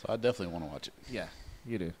definitely want to watch it. yeah,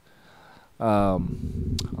 you do. I'll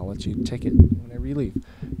let you take it whenever you leave.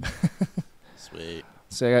 Sweet.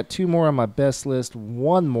 So I got 2 more on my best list,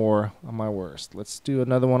 1 more on my worst. Let's do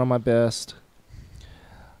another one on my best.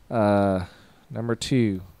 Number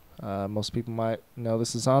 2. Most people might know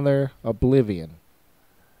this is on there. Oblivion.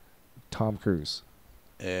 Tom Cruise.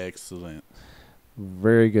 Excellent.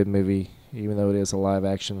 Very good movie, even though it is a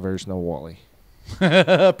live-action version of WALL-E.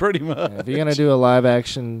 Pretty much. Yeah, if you're going to do a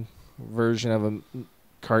live-action version of a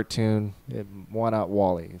cartoon, why not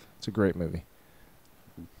WALL-E? It's a great movie.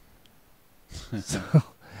 So,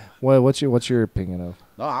 what's your opinion of?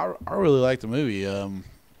 No, I really liked the movie.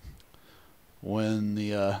 When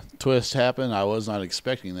the twist happened, I was not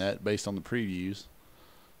expecting that based on the previews.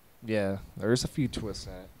 Yeah, there's a few twists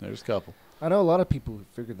in it. There's a couple. I know a lot of people who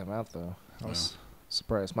figured them out, though. I was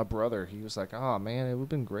surprised. My brother, he was like, "Oh man, it would have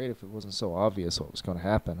been great if it wasn't so obvious what was going to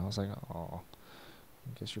happen." I was like, "Oh,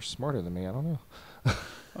 I guess you're smarter than me. I don't know."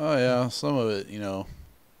 Oh yeah, some of it, a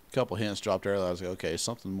couple hints dropped early. I was like, okay,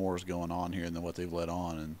 something more is going on here than what they've let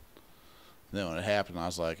on. And then when it happened, I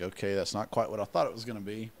was like, okay, that's not quite what I thought it was going to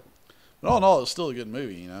be. But all in all, it's still a good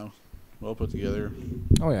movie, well put together.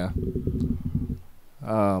 Oh yeah.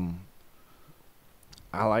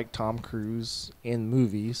 I like Tom Cruise in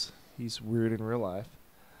movies. He's weird in real life.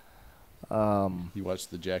 You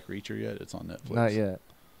watched the Jack Reacher yet? It's on Netflix. Not yet.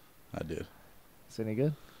 I did. Is it any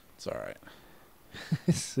good? It's all right.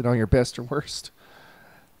 Is it on your best or worst?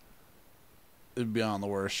 It'd be on the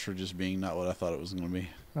worst for just being not what I thought it was going to be.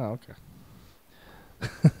 Oh, okay.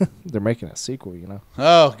 They're making a sequel,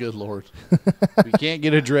 Oh, good Lord. We can't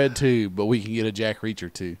get a Dread 2, but we can get a Jack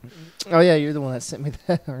Reacher 2. Oh, yeah, you're the one that sent me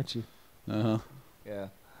that, aren't you? Uh-huh. Yeah.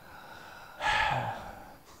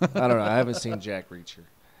 I don't know. I haven't seen Jack Reacher.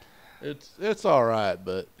 It's all right,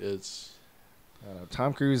 but it's... I don't know.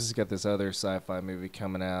 Tom Cruise has got this other sci-fi movie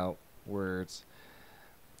coming out where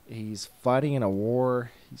he's fighting in a war.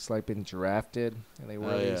 He's like been drafted, and they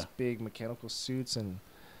wear these big mechanical suits, and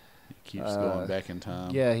he keeps going back in time.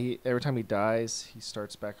 Yeah, every time he dies, he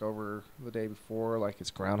starts back over the day before, like it's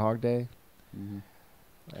Groundhog Day. Mm-hmm.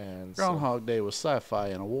 And Groundhog Day was sci-fi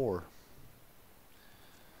in a war.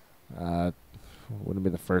 Wouldn't be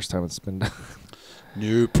the first time it's been done.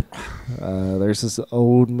 Nope. There's this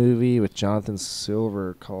old movie with Jonathan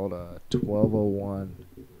Silver called 1201,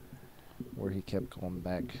 where he kept going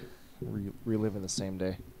back, reliving the same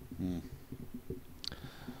day.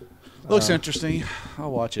 Looks interesting.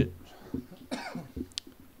 I'll watch it.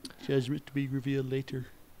 Judgment to be revealed later.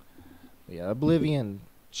 Yeah, Oblivion.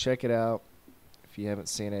 Check it out if you haven't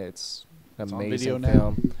seen it. It's an amazing video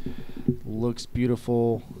film. Looks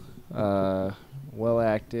beautiful. Well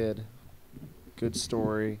acted. Good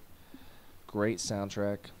story. Great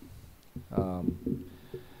soundtrack.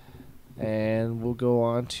 And we'll go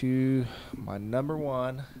on to my number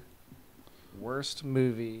one worst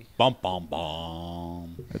movie Bum, bum,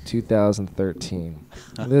 bum. of 2013.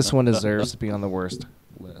 This one deserves to be on the worst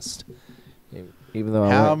list. Even though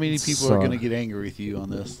how many people are going to get angry with you on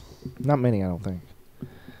this? Not many, I don't think.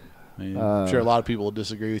 I'm sure a lot of people will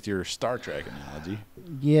disagree with your Star Trek analogy.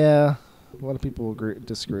 Yeah, a lot of people will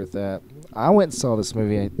disagree with that. I went and saw this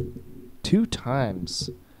movie 2 times.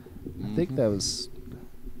 I think that was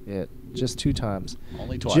it. Just 2 times.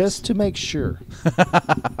 Only twice. Just to make sure.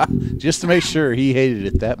 Just to make sure he hated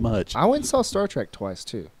it that much. I went and saw Star Trek twice,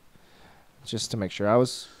 too. Just to make sure. I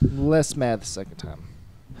was less mad the second time.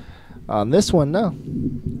 On this one, no.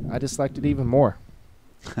 I disliked it even more.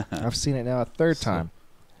 I've seen it now a 3rd time.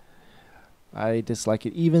 I dislike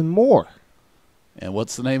it even more. And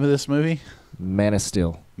what's the name of this movie? Man of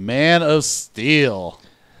Steel. Man of Steel.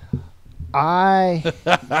 I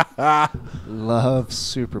love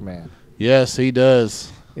Superman. Yes, he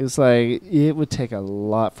does. It's like it would take a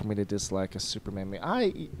lot for me to dislike a Superman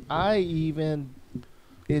movie. I even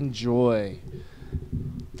enjoy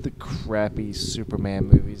the crappy Superman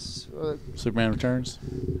movies. Superman Returns.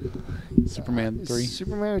 Superman 3.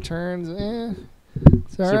 Superman Returns.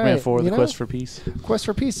 It's all Superman right, 4. The Quest for Peace. Quest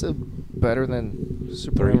for Peace better than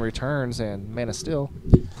Superman 3. Returns and Man of Steel.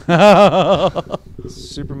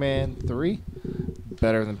 Superman 3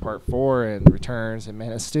 better than Part 4 and Returns and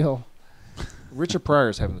Man of Steel. Richard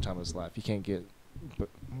Pryor's having the time of his life. You can't get, but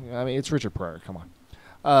I mean, it's Richard Pryor. Come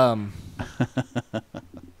on.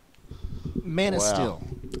 Man of Steel.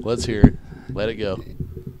 Let's hear it. Let it go.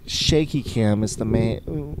 Shaky cam is the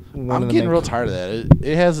main. I'm getting real tired of that.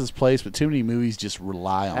 It has its place, but too many movies just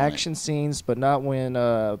rely on action scenes, but not when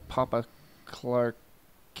Papa Clark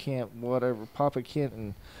Kent, whatever, Papa Kent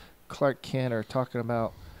and Clark Kent are talking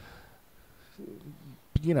about,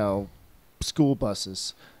 school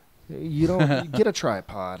buses. You don't get a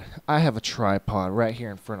tripod. I have a tripod right here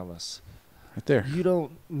in front of us. Right there. You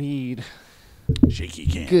don't need shaky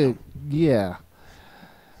cam. Good, yeah.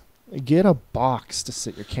 Get a box to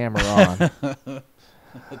sit your camera on.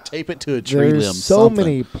 Tape it to a tree limb. There's so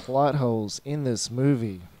many plot holes in this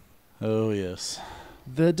movie. Oh yes.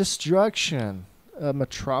 The destruction of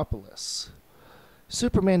Metropolis.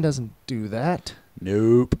 Superman doesn't do that.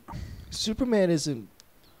 Nope. Superman isn't,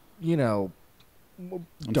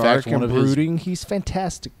 dark and brooding. He's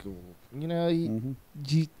fantastical.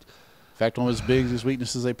 He fact, one of his biggest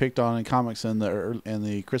weaknesses they picked on in comics and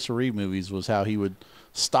the Christopher Reeve movies was how he would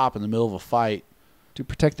stop in the middle of a fight To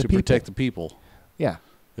protect the to people. protect the people. Yeah.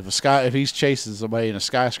 If he's chasing somebody and a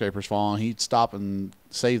skyscraper's falling, he'd stop and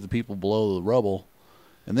save the people below the rubble,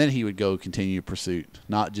 and then he would go continue pursuit,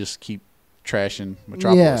 not just keep trashing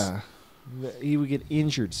Metropolis. Yeah. He would get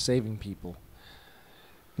injured saving people.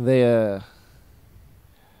 They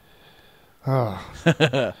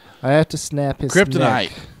I have to snap his Kryptonite.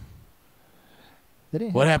 neck. They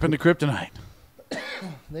didn't What have happened to Kryptonite?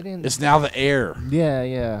 They didn't. It's now the air.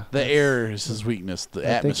 Yeah. The air is his weakness. The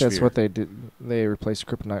I atmosphere. think that's what they did. They replaced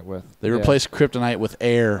kryptonite with. They Yeah. replaced Kryptonite with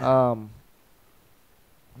air.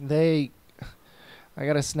 I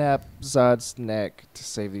gotta snap Zod's neck to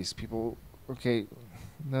save these people. Okay,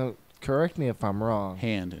 no, correct me if I'm wrong.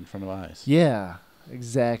 Hand in front of eyes. Yeah,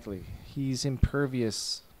 exactly. He's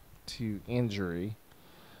impervious to injury.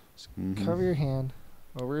 Just Mhm. cover your hand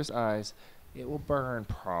over his eyes. It will burn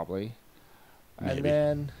probably, Maybe. and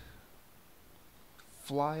then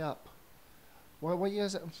fly up. What you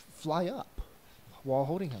guys fly up while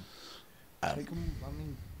holding him? Take him. I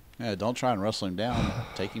mean, Yeah, don't try and wrestle him down.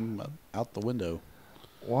 Take him out the window.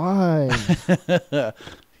 why?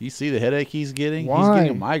 You see the headache he's getting? He's Why?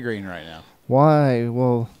 getting a migraine right now. Why?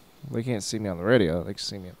 Well, they can't see me on the radio. They can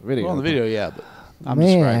see me on the video. Well, on the video, yeah, but I'm Man.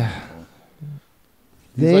 describing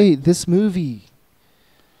it. He's This movie,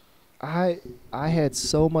 I had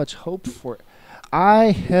so much hope for it.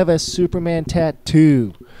 I have a Superman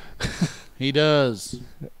tattoo. He does.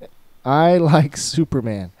 I like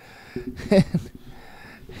Superman.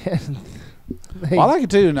 and they, Well, I like it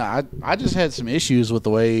too. Now, I just had some issues with the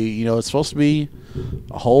way, it's supposed to be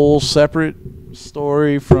a whole separate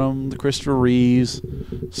story from the Christopher Reeves.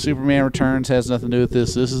 Superman Returns has nothing to do with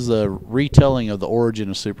this. This is a retelling of the origin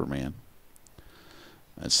of Superman.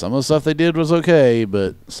 And some of the stuff they did was okay,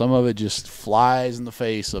 but some of it just flies in the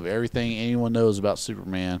face of everything anyone knows about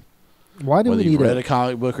Superman, why do whether we you've need read a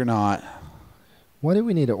comic book or not. Why do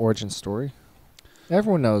we need an origin story?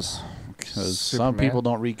 Everyone knows. Because some Superman. people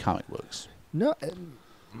don't read comic books. No,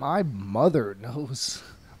 my mother knows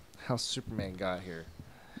how Superman got here.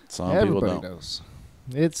 Some Everybody people don't.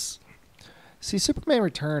 knows. Superman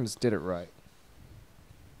Returns did it right.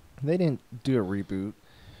 They didn't do a reboot.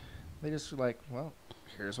 They just were like, well,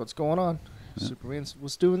 here's what's going on. Yeah. Superman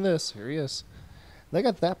was doing this. Here he is. They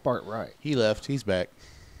got that part right. He left. He's back.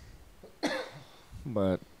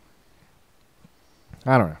 But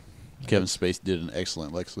I don't know. Kevin Spacey did an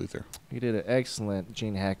excellent Lex Luthor. He did an excellent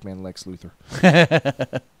Gene Hackman Lex Luthor.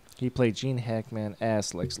 He played Gene Hackman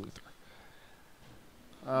as Lex Luthor.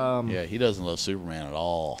 Yeah, he doesn't love Superman at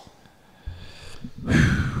all.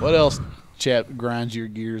 What else, chat, grinds your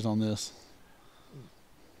gears on this?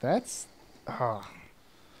 That's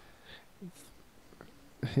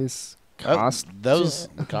his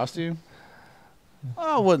Costume?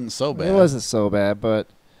 Oh, it wasn't so bad. It wasn't so bad, but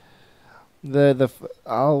the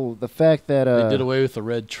fact that They did away with the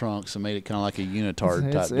red trunks and made it kind of like a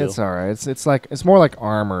unitard type deal. It's all right. It's more like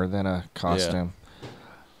armor than a costume.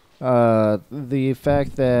 The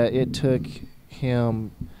fact that it took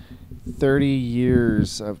him 30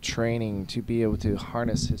 years of training to be able to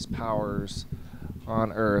harness his powers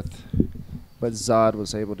on Earth, but Zod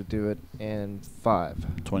was able to do it in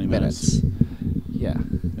 20 minutes. Yeah.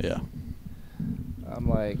 Yeah. I'm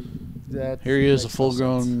like, that. Here he is, a makes no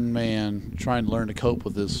full-grown sense. man trying to learn to cope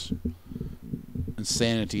with this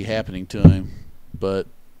insanity happening to him, but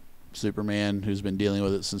Superman, who's been dealing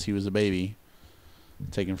with it since he was a baby,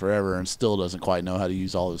 taking forever and still doesn't quite know how to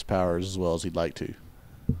use all his powers as well as he'd like to.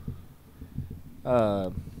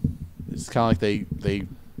 It's kind of like they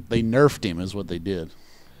nerfed him is what they did.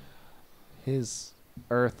 His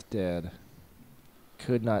Earth dad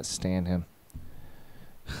could not stand him.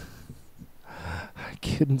 I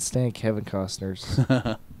couldn't stand Kevin Costner's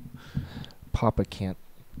Papa Kent.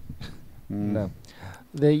 No.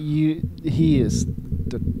 He is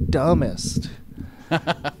the dumbest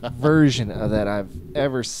version of that I've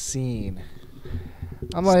ever seen.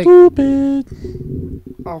 I'm like, stupid.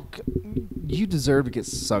 oh, you deserve to get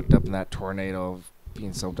sucked up in that tornado of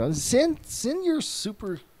being so dumb. Send your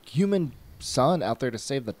superhuman son out there to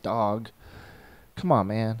save the dog. Come on,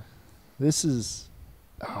 man. This is.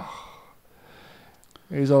 Oh.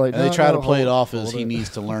 He's all like, And they "No, try no, to play it hold- off as hold he it." needs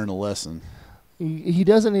to learn a lesson. He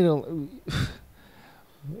doesn't need a.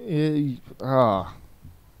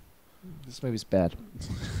 This movie's bad.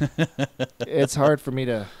 It's hard for me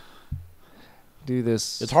to do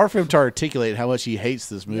this. It's hard for him to articulate how much he hates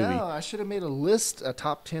this movie. No, I should have made a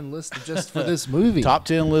top 10 list just for this movie. Top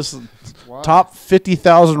 10 list. Why? Top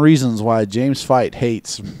 50,000 reasons why James Fite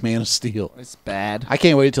hates Man of Steel. It's bad. I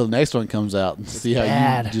can't wait until the next one comes out and see how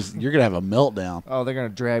bad. you're gonna have a meltdown. Oh, they're gonna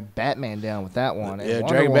drag Batman down with that one. Yeah, and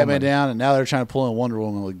dragging Wonder Batman Woman. down, and now they're trying to pull in Wonder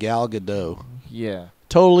Woman with Gal Gadot. Yeah,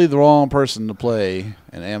 Totally the wrong person to play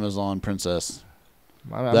an Amazon princess.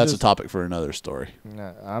 That's a just, topic for another story.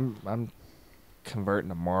 No, I'm converting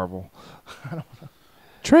to Marvel.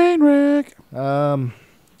 Train wreck. All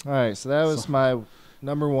right, so that was my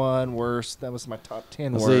number one worst. That was my top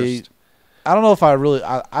 10 worst. See, I don't know if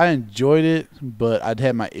I enjoyed it, but I'd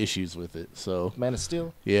had my issues with it. So Man of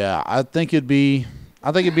Steel. yeah, I think it'd be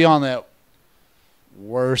on that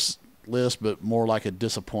worst list, but more like a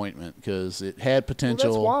disappointment because it had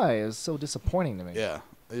potential. Well, that's why it's so disappointing to me. Yeah,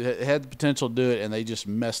 it had the potential to do it, and they just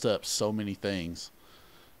messed up so many things.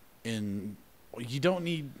 And you don't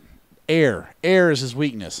need air. Air is his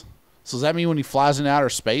weakness. So does that mean when he flies in outer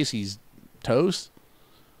space, he's toast?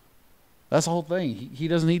 That's the whole thing. He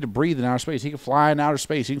doesn't need to breathe in outer space. He can fly in outer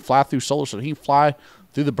space. He can fly through solar system. He can fly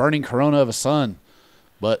through the burning corona of a sun.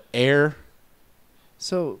 But air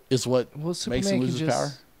is what makes Superman him lose his power.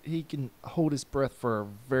 He can hold his breath for a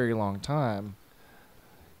very long time.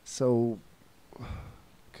 So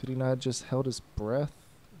could he not just held his breath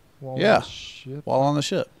while on the ship? While on the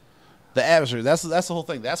ship. The atmosphere. That's the whole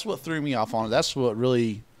thing. That's what threw me off on it.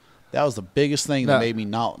 That was the biggest thing that made me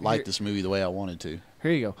not like this movie the way I wanted to.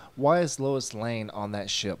 Here you go. Why is Lois Lane on that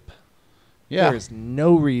ship? Yeah. There is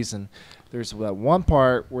no reason. There's that one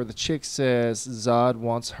part where the chick says Zod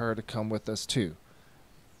wants her to come with us too.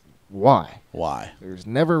 Why? There's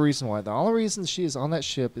never a reason why. The only reason she is on that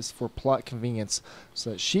ship is for plot convenience,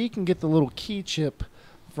 so that she can get the little key chip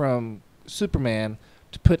from Superman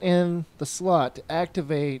to put in the slot to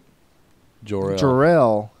activate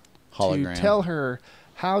Jor-El hologram. to tell her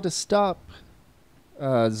how to stop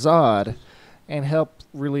Zod and help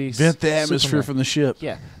release vent the atmosphere Superman. from the ship.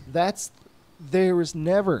 Yeah, there was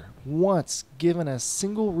never once given a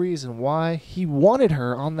single reason why he wanted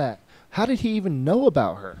her on that. How did he even know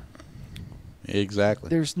about her? Exactly.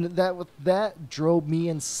 That drove me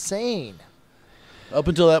insane. Up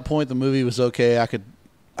until that point, the movie was okay. I could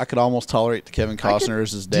almost tolerate the Kevin Costner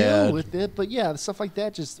as his dad. Deal with it, but yeah, stuff like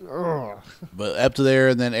that just. Ugh. But up to there,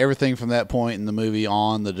 and then everything from that point in the movie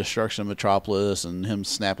on, the destruction of Metropolis and him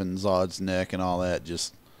snapping Zod's neck and all that,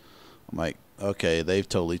 just I'm like, okay, they've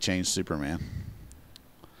totally changed Superman.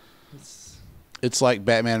 It's like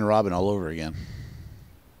Batman and Robin all over again.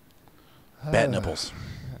 Bat nipples.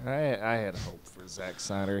 I had hope for Zack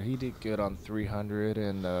Snyder. He did good on 300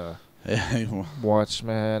 and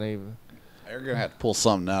Watchmen. They're going to have to pull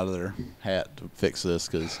something out of their hat to fix this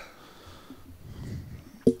because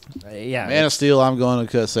Man of Steel, I'm going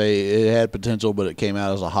to say it had potential, but it came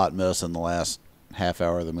out as a hot mess in the last half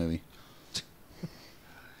hour of the movie.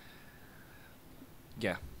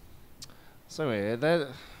 Yeah. So anyway,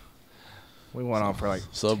 we went on for like.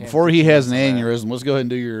 So 10, before he has an 15 minutes aneurysm, let's go ahead and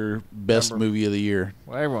do your best movie of the year.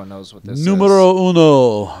 Well, everyone knows what this is. Numero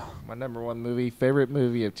uno. My number one favorite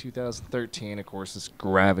movie of 2013, of course, is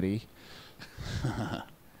Gravity.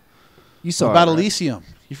 You saw what about it, right? Elysium?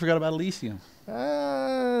 You forgot about Elysium.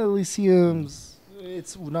 Elysium's.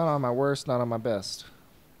 It's not on my worst, not on my best.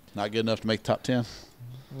 Not good enough to make top 10?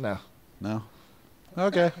 No. No?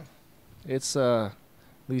 Okay. It's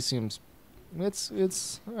Elysium's.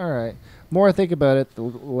 It's all right. The more I think about it, the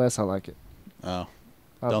less I like it. Oh.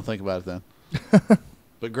 Don't think about it then.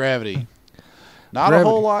 But Gravity. Not a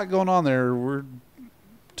whole lot going on there. We're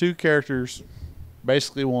two characters,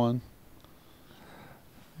 basically one.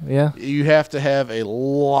 Yeah. You have to have a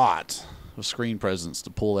lot of screen presence to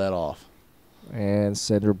pull that off. And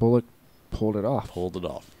Sandra Bullock pulled it off.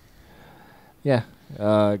 Yeah.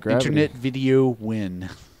 Gravity. Internet video win.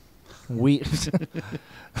 We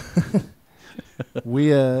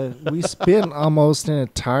spent almost an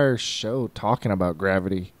entire show talking about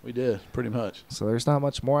Gravity. We did, pretty much. So there's not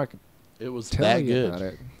much more I could It was tell that you good. about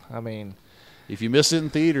it. I mean, if you miss it in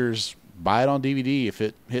theaters, buy it on DVD. If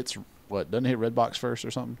it hits, doesn't it hit Redbox first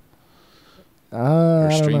or something?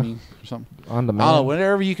 Or streaming or something? On demand. I don't know,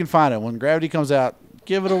 whenever you can find it. When Gravity comes out,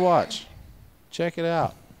 give it a watch. Check it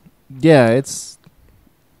out. Yeah, it's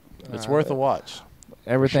worth a watch.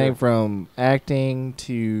 Everything from acting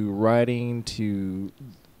to writing to,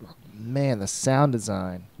 man, the sound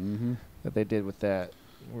design that they did with that,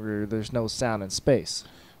 where there's no sound in space.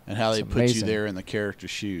 And how they put you there in the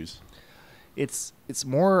character's shoes. It's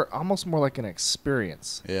almost more like an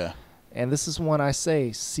experience. Yeah. And this is when I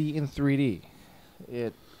say see in 3D.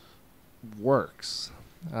 It works.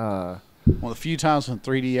 One of the few times when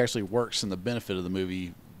 3D actually works in the benefit of the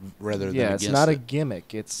movie rather than against it. Yeah, it's not a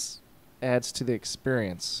gimmick. It's adds to the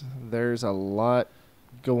experience. There's a lot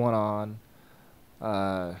going on.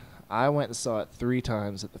 I went and saw it 3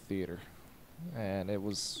 times at the theater, and it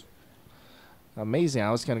was amazing.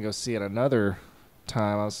 I was going to go see it another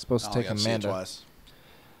time. I was supposed to take Amanda. Twice.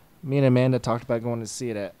 Me and Amanda talked about going to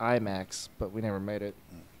see it at IMAX, but we never made it.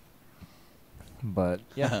 But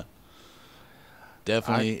yeah,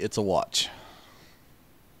 definitely, it's a watch.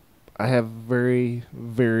 I have very,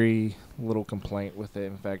 very little complaint with it.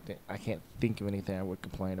 In fact, I can't think of anything I would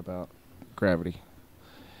complain about. Gravity.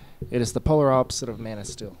 It is the polar opposite of Man of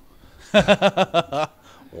Steel.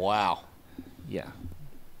 Wow. Yeah.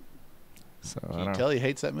 So Can you tell he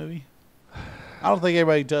hates that movie? I don't think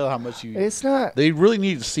everybody can tell how much you. It's not. They really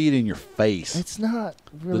need to see it in your face. It's not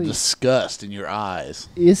really. The disgust in your eyes.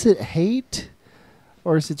 Is it hate,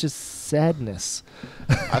 or is it just sadness?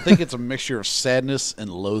 I think it's a mixture of sadness and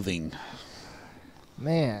loathing.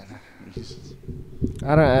 Man,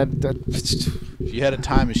 I don't. If you had a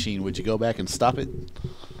time machine, would you go back and stop it?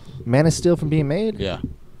 Man is Steel from being made? Yeah.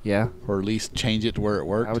 Yeah. Or at least change it to where it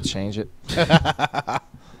worked? I would change it.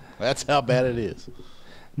 That's how bad it is.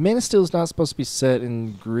 Man of Steel is not supposed to be set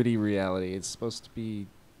in gritty reality. It's supposed to be...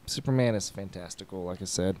 Superman is fantastical, like I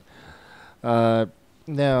said.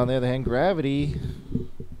 Now, on the other hand, Gravity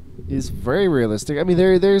is very realistic. I mean,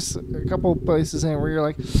 there's a couple places in where you're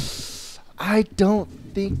like, I don't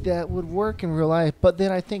think that would work in real life. But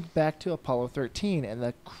then I think back to Apollo 13 and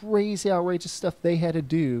the crazy, outrageous stuff they had to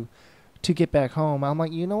do to get back home. I'm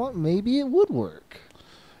like, you know what? Maybe it would work.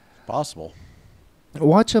 Possible.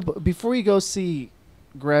 Before you go see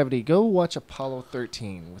Gravity, go watch Apollo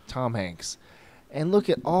 13 with Tom Hanks and look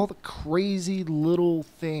at all the crazy little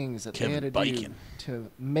things that they had to do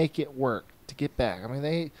to make it work, to get back. I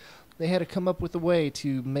mean, they had to come up with a way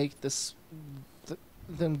to make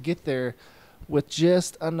them get there with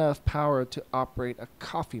just enough power to operate a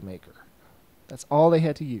coffee maker. That's all they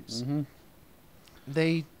had to use. Mm-hmm.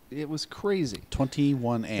 It was crazy.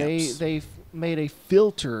 21 amps. They made a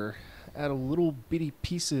filter out of little bitty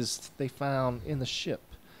pieces they found in the ship.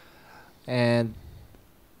 And,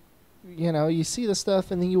 you know, you see the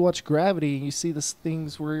stuff and then you watch Gravity and you see these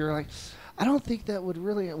things where you're like, I don't think that would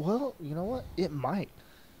really... Well, you know what? It might.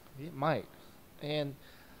 It might. And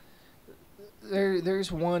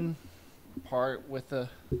there's one part with the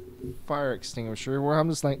fire extinguisher where I'm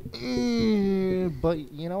just like, but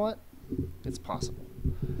you know what? It's possible.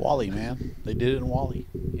 Wall-E, man. They did it in Wall-E.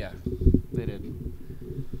 Yeah, they did.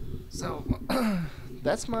 So,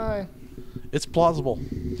 that's my... It's plausible.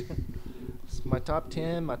 It's my top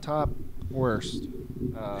 10, my top worst.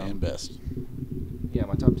 And best. Yeah,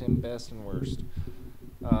 my top 10 best and worst.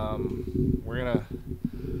 We're going to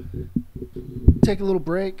take a little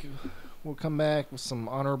break. We'll come back with some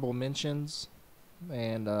honorable mentions.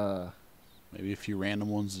 And... maybe a few random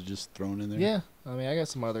ones just thrown in there. Yeah, I mean, I got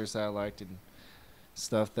some others that I liked and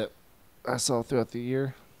stuff that I saw throughout the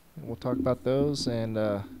year. We'll talk about those and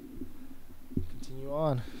continue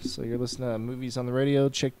on. So you're listening to Movies on the Radio,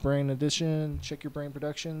 Check Brain Edition, Check Your Brain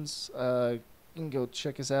Productions. You can go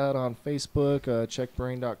check us out on Facebook,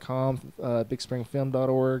 checkbrain.com,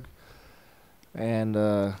 bigspringfilm.org. And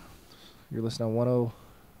you're listening on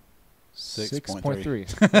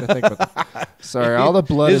 106.3. Sorry, all the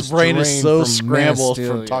blood His brain is so scrambled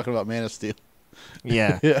Steel, from talking about Man of Steel.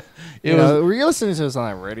 Yeah. Yeah. Were you listening to this on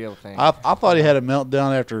that radio thing? I thought he had a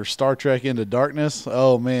meltdown after Star Trek Into Darkness.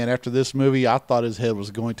 Oh, man. After this movie, I thought his head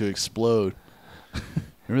was going to explode.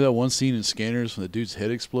 Remember that one scene in Scanners when the dude's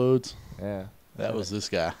head explodes? Yeah. That was this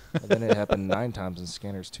guy. And then it happened 9 times in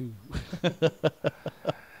Scanners, too.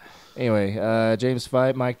 Anyway, James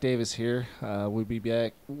Fite, Mike Davis here. We'll be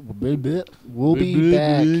back. We'll be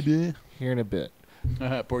back here in a bit.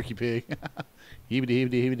 Porky Pig. Heebity,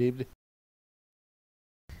 heebity, heebity, heebity.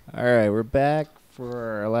 All right, we're back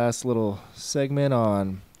for our last little segment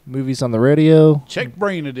on Movies on the Radio. Check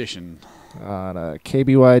Brain Edition. On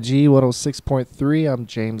KBYG 106.3. I'm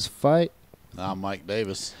James Fite. I'm Mike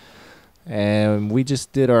Davis. And we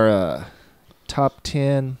just did our top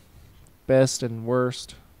 10 best and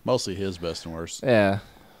worst. Mostly his best and worst. Yeah.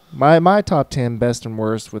 My top 10 best and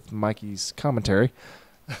worst with Mikey's commentary.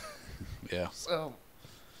 Yeah. So,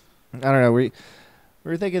 I don't know. We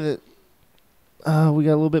were thinking that we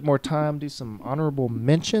got a little bit more time, do some honorable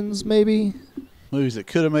mentions maybe. Movies that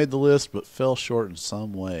could have made the list but fell short in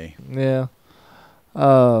some way. Yeah.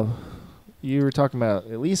 You were talking about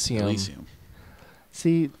Elysium. Elysium.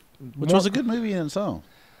 See, which was a good movie in its own.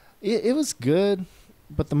 It was good,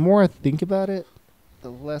 but the more I think about it, the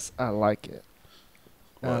less I like it.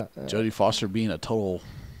 Jodie Foster being a total...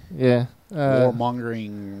 Yeah.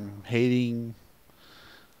 warmongering, hating,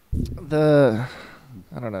 I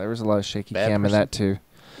don't know. There was a lot of shaky Bad cam in person? that too.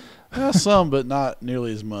 some, but not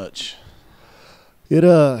nearly as much. It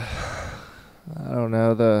I don't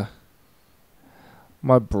know.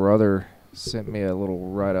 My brother sent me a little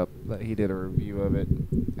write up that he did a review of it.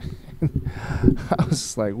 I was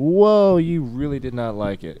just like, "Whoa, you really did not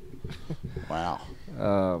like it." Wow.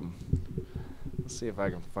 Let's see if I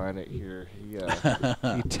can find it here. He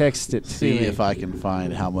texted it to See me. if I can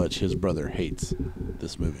find how much his brother hates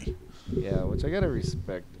this movie. Yeah, which I gotta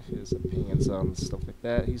respect his opinions on stuff like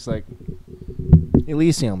that. He's like,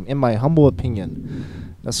 Elysium, in my humble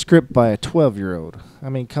opinion, a script by a 12-year-old. I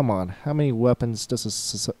mean, come on. How many weapons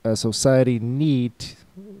does a society need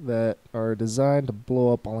that are designed to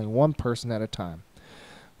blow up only one person at a time?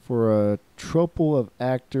 For a troupe of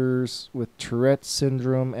actors with Tourette's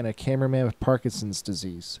syndrome and a cameraman with Parkinson's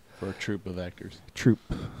disease. For a troupe of actors. Troop.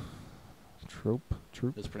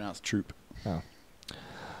 It's pronounced troop. Oh.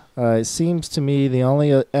 It seems to me the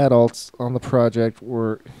only adults on the project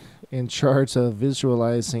were in charge of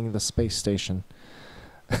visualizing the space station.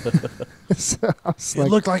 So I was It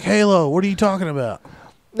looked like Halo. What are you talking about?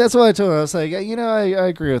 that's what I told him. I was like, I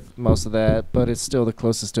agree with most of that, but it's still the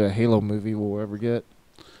closest to a Halo movie we'll ever get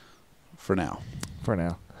For now. for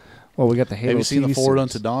now. Well, we got the Halo. Have you seen the TV Forward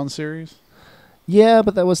series. Unto Dawn series? Yeah,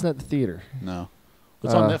 but that wasn't at the theater. No.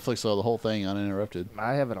 It's on Uh, Netflix, though, the whole thing uninterrupted.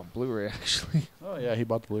 I have it on Blu-ray actually. Oh, yeah, he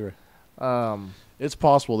bought the Blu-ray. Um, It's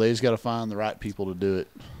possible. They just got to find the right people to do it.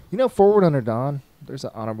 Forward Under Dawn. There's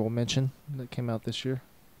an honorable mention that came out this year.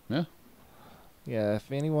 Yeah. Yeah,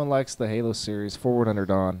 if anyone likes the Halo series, Forward Under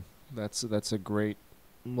Dawn, that's a great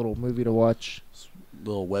little movie to watch.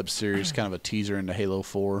 Little web series, kind of a teaser into Halo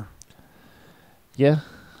 4. Yeah.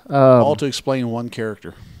 All to explain one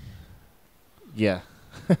character. Yeah.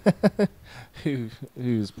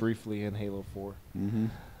 Who's briefly in Halo 4.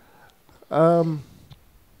 Mm-hmm.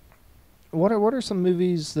 What are some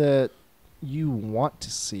movies that you want to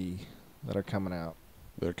see that are coming out?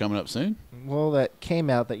 They're coming up soon? Well, that came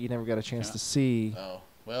out that you never got a chance to see. Oh,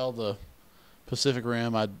 well, the Pacific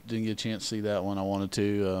Rim, I didn't get a chance to see that one. I wanted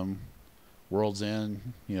to. World's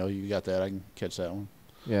End, you got that. I can catch that one.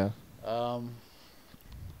 Yeah.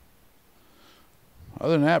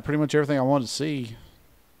 Other than that, pretty much everything I wanted to see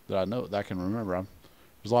that I know that I can remember.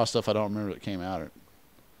 There's a lot of stuff I don't remember that came out.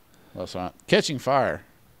 That's not Catching Fire,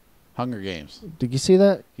 Hunger Games. Did you see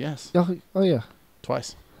that? Yes, Oh yeah.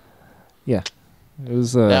 twice. Yeah. It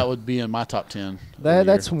was That would be in my top 10.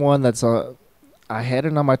 that's one that's I had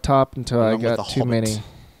it on my top until I Along with got The too Hobbit. many.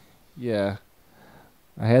 Yeah.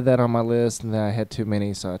 I had that on my list and then I had too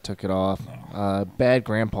many so I took it off. Bad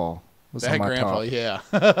Grandpa was on Bad my Grandpa, top.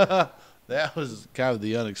 yeah. That was kind of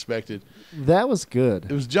the unexpected. That was good.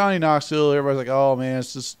 It was Johnny Knoxville. Everybody's like, "Oh man,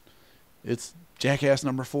 it's Jackass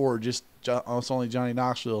number 4. It's only Johnny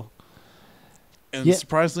Knoxville." And Yeah.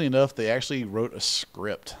 surprisingly enough, they actually wrote a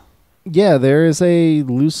script. Yeah, there is a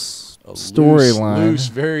loose storyline. Loose,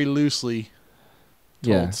 very loosely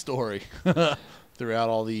told Yeah. story throughout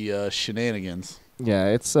all the shenanigans. Yeah,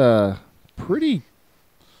 it's a pretty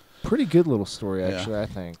good little story, Yeah. actually, I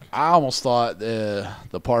think. I almost thought the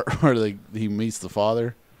part where he meets the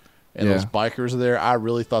father and Yeah. those bikers are there, I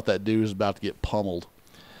really thought that dude was about to get pummeled.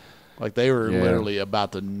 Like, they were Yeah. literally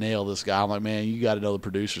about to nail this guy. I'm like, man, you got to know the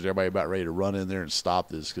producers. Everybody about ready to run in there and stop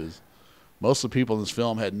this because most of the people in this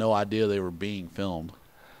film had no idea they were being filmed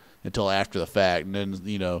until after the fact. And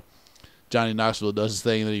then, Johnny Knoxville does his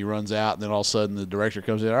thing, and then he runs out, and then all of a sudden the director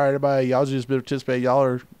comes in. All right, everybody, y'all just participate. Y'all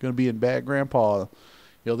are going to be in Bad Grandpa.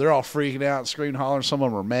 They're all freaking out, screaming, hollering. Some of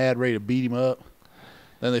them are mad, ready to beat him up.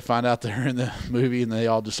 Then they find out they're in the movie, and they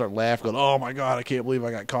all just start laughing, going, "Oh my God, I can't believe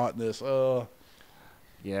I got caught in this."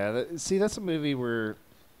 Yeah, that's a movie where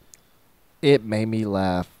it made me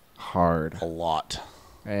laugh hard. A lot.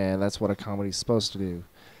 And that's what a comedy's supposed to do.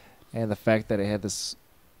 And the fact that it had this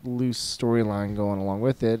loose storyline going along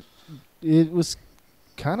with it, it was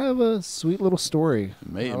kind of a sweet little story.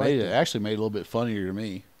 It actually made it a little bit funnier to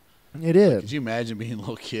me. It did. Could you imagine being a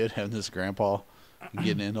little kid having this grandpa and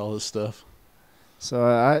getting into all this stuff? So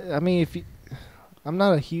I mean, I'm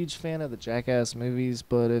not a huge fan of the Jackass movies,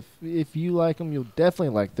 but if you like them, you'll definitely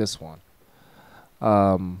like this one.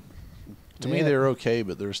 To me, they were okay,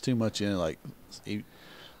 but there was too much in it. Like,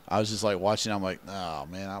 I was just like watching. I'm like, oh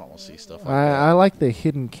man, I don't want to see stuff like that. I like the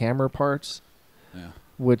hidden camera parts, Yeah,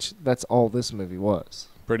 which that's all this movie was.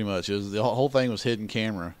 pretty much. It was the whole thing was hidden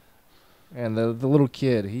camera. And the little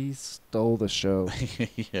kid, he stole the show.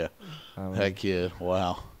 Yeah, I mean, that kid.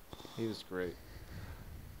 Wow. he was great.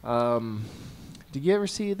 Did you ever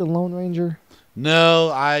see The Lone Ranger?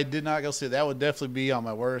 No, I did not go see it. That would definitely be on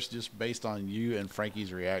my worst, just based on you and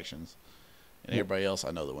Frankie's reactions, and everybody else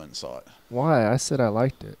I know that went and saw it. Why? I said I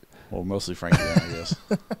liked it. Well, mostly Frankie, then, I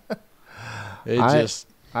guess.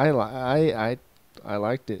 I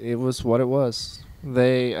liked it. It was what it was.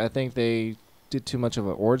 I think they did too much of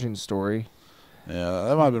an origin story. Yeah,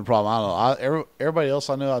 that might have been a problem. I don't know. Everybody else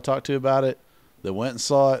I know I talked to about it that went and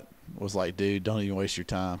saw it was like, dude, don't even waste your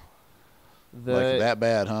time. Like that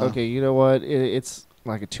bad, huh? Okay, you know what? It's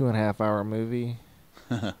like a 2.5 hour movie.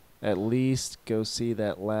 At least go see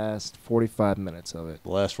that last 45 minutes of it. The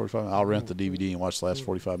last 45 minutes? I'll rent the DVD and watch the last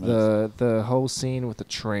 45 minutes. The whole scene with the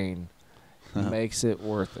train makes it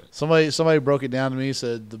worth it. Somebody broke it down to me,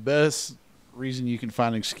 said the best reason you can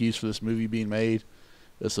find an excuse for this movie being made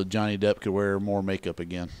is so Johnny Depp could wear more makeup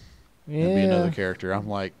again and be another character. I'm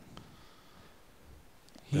like,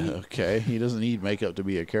 okay, he doesn't need makeup to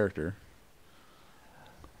be a character.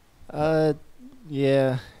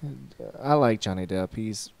 Yeah, I like Johnny Depp.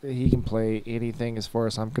 He can play anything as far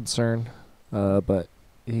as I'm concerned. But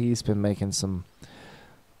he's been making some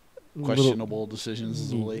questionable decisions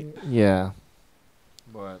as of late. Yeah.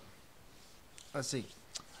 But let's see.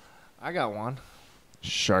 I got one.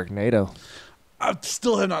 Sharknado. I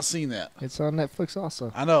still have not seen that. It's on Netflix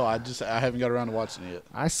also. I know. I haven't got around to watching it yet.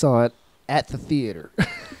 I saw it at the theater.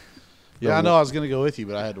 Yeah, I know. I was going to go with you,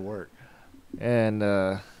 but I had to work. And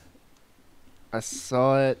I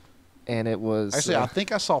saw it, and it was... Actually, I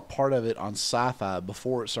think I saw part of it on Sci-Fi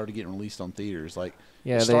before it started getting released on theaters. Like,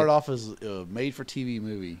 yeah, it started off as a made-for-TV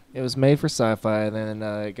movie. It was made for Sci-Fi, and then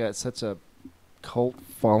it got such a cult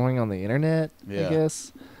following on the internet, I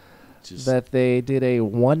guess, that they did a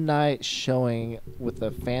one-night showing with the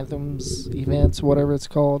Phantoms events, whatever it's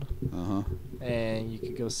called. And you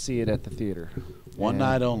could go see it at the theater. One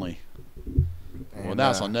night only. Well,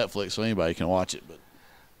 now it's on Netflix, so anybody can watch it. But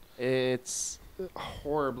it's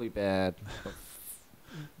horribly bad.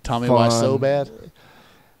 Tell me why so bad?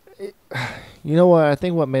 You know what? I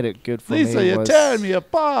think what made it good for me was... Lisa, you're tearing me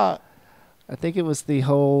apart. I think it was the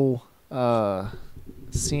whole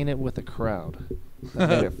seeing it with a crowd that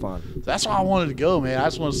made it fun. That's why I wanted to go, man. I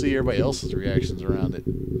just want to see everybody else's reactions around it.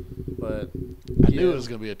 But I knew it was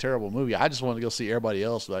going to be a terrible movie. I just wanted to go see everybody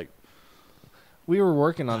else. Like, we were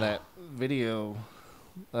working on that video,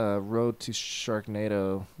 Road to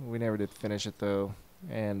Sharknado. We never did finish it though,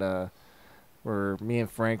 and where me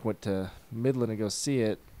and Frank went to Midland to go see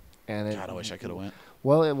it. And God, I wish I could have went.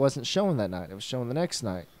 Well, it wasn't showing that night. It was showing the next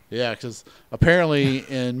night. Yeah, because apparently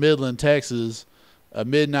in Midland, Texas, a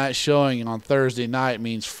midnight showing on Thursday night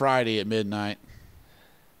means Friday at midnight.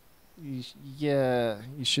 Yeah,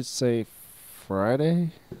 you should say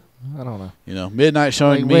Friday. I don't know. You know, midnight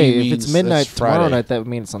showing means if it's midnight tomorrow night, that would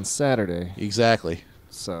mean it's on Saturday. Exactly.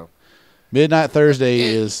 So midnight Thursday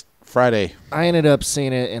is Friday. I ended up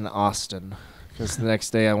seeing it in Austin because the next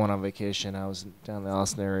day I went on vacation. I was down in the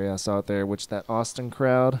Austin area. I saw it there, which that Austin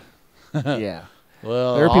crowd, yeah.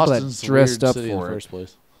 Well, there were people Austin's that dressed up for for in it. The first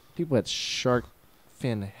place. People had shark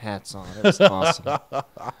fin hats on. It was awesome.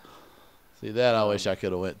 See, that I wish I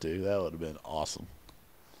could have went to. That would have been awesome.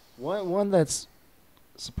 One that's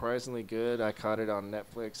surprisingly good. I caught it on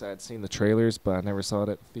Netflix. I had seen the trailers, but I never saw it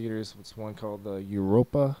at theaters. It's one called the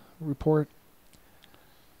Europa Report.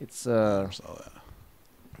 It's I never saw that.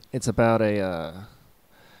 It's about a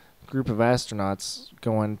group of astronauts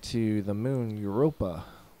going to the moon Europa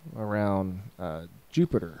around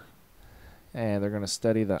Jupiter, and they're going to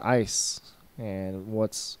study the ice and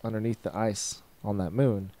what's underneath the ice on that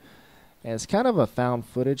moon. And it's kind of a found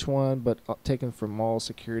footage one, but taken from all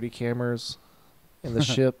security cameras in the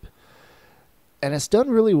ship. And it's done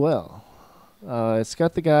really well. It's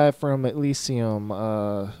got the guy from Elysium,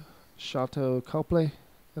 Chateau Copley,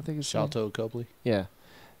 I think it's Chateau Copley? Yeah.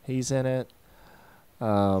 He's in it.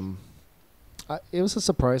 It was a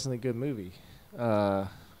surprisingly good movie. I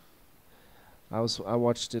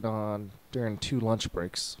watched it during 2 lunch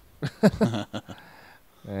breaks.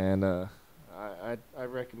 And I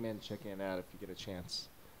recommend checking it out if you get a chance.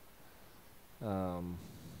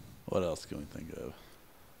 What else can we think of?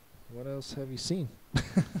 What else have you seen?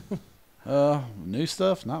 New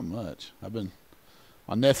stuff? Not much. I've been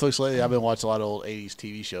on Netflix lately. I've been watching a lot of old 80s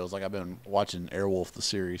TV shows. Like I've been watching Airwolf the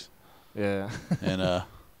series. Yeah. And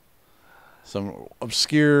some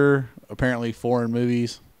obscure, apparently foreign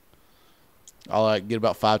movies. I'll like get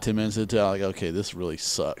about 5-10 minutes into it. I'm like, okay, this really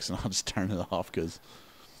sucks, and I'll just turn it off because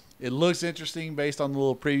it looks interesting based on the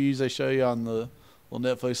little previews they show you on the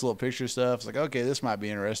little Netflix little picture stuff. It's like, okay, this might be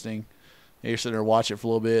interesting. And you're sitting there watching it for a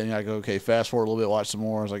little bit, and you're like, okay, fast forward a little bit, watch some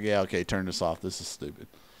more. I was like, yeah, okay, turn this off. This is stupid.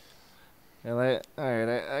 And all right,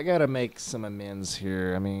 I gotta make some amends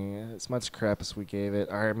here. I mean, as much crap as we gave it,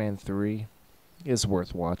 Iron Man 3 is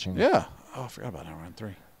worth watching. Yeah. Oh, I forgot about Iron Man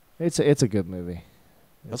 3. It's a good movie.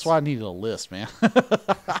 That's why I needed a list, man.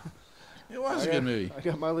 It was a good movie. I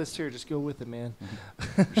got my list here. Just go with it, man.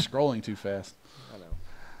 You're scrolling too fast. I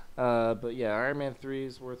know. But yeah, Iron Man 3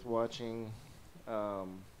 is worth watching.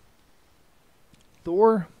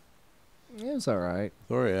 Thor, it was all right.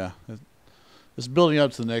 Oh, yeah. It's building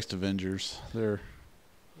up to the next Avengers.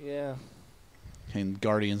 Yeah. And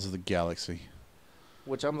Guardians of the Galaxy.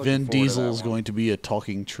 Which I'm looking Vin forward to Diesel that is one. going to be a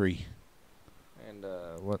talking tree. And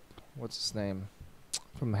what's his name?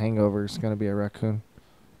 From Hangover is going to be a raccoon.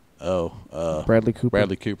 Oh, Bradley Cooper.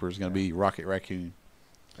 Bradley Cooper is going to be Rocket Raccoon.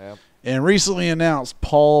 Yep. And recently announced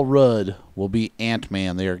Paul Rudd will be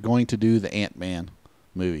Ant-Man. They are going to do the Ant-Man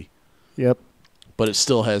movie. Yep. But it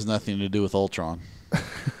still has nothing to do with Ultron.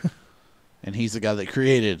 And he's the guy that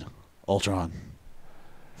created Ultron.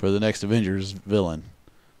 For the next Avengers villain,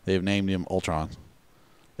 they've named him Ultron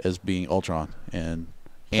as being Ultron. And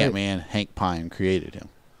Ant-Man, Hank Pym, created him.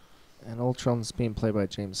 And Ultron's being played by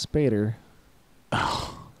James Spader.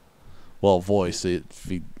 Well, voice, he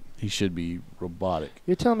should be robotic.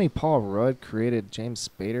 You're telling me Paul Rudd created James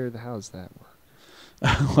Spader? How does that work?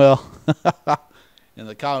 Well, in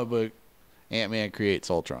the comic book, Ant-Man creates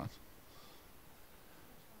Ultron.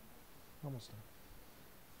 Almost done.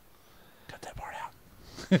 Cut that part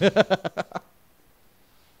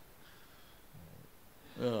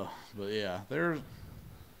out. But yeah, there are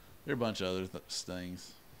a bunch of other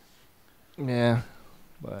things. Yeah,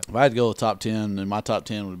 but If I had to go with top 10, then my top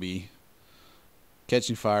 10 would be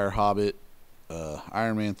Catching Fire, Hobbit,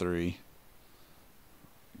 Iron Man 3,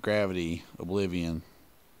 Gravity, Oblivion,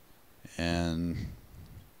 and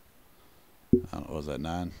I don't know, what was that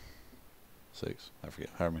 9? 6? I forget.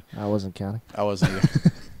 However many. I wasn't counting. I wasn't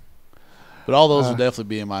either. But all those would definitely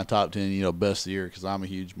be in my top 10, best of the year, because I'm a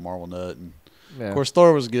huge Marvel nut. And Yeah. of course,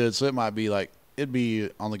 Thor was good, so it might be it'd be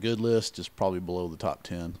on the good list, just probably below the top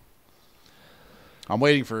 10. I'm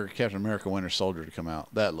waiting for Captain America Winter Soldier to come out.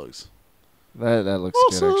 That looks That looks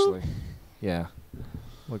awesome. good, actually. Yeah.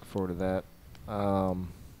 Look forward to that. And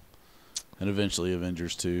eventually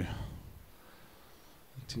Avengers 2.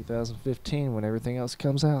 2015, when everything else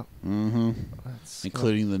comes out. Mm-hmm. That's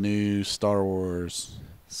Including the new Star Wars.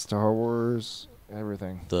 Star Wars,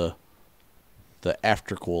 everything. The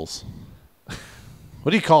afterquels.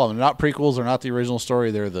 What do you call them? They're not prequels. They're not the original story.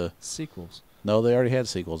 They're the... Sequels. No, they already had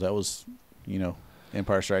sequels. That was,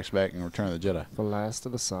 Empire Strikes Back and Return of the Jedi. The last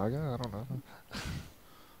of the saga? I don't know.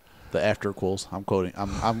 The afterquels. I'm quoting.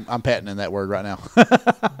 I'm patenting that word right now.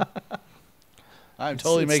 I'm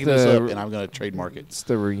totally It's making this up, and I'm going to trademark it. It's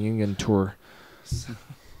the reunion tour.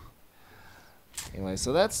 Anyway,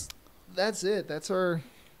 so that's it. That's our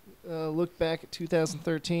look back at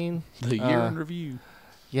 2013. The year in review.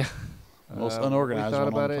 Yeah. Most We unorganized thought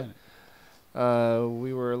one on about the it. planet.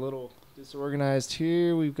 We were a little disorganized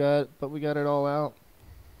here. But we got it all out.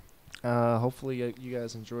 Hopefully you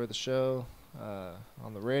guys enjoy the show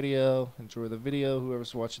on the radio. Enjoy the video,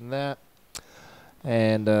 whoever's watching that.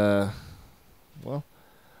 And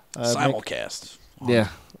Simulcast. yeah.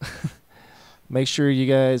 Make sure you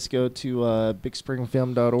guys go to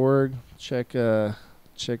bigspringfilm.org.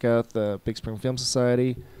 Check out the Big Spring Film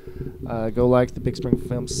Society. Go like the Big Spring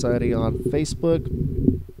Film Society on Facebook.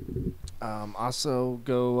 Also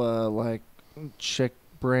go like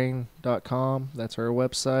checkbrain.com. That's our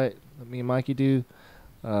website that me and Mikey do.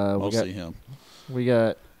 Mostly him. We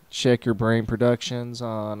got Check Your Brain Productions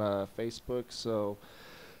on Facebook. So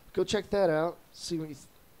go check that out. See what you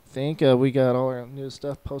think. We got all our new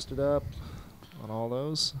stuff posted up on all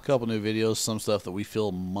those. A couple new videos, some stuff that we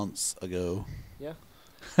filmed months ago. Yeah.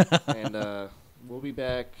 And we'll be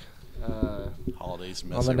back Holidays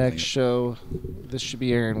mess on the everything next up. show. This should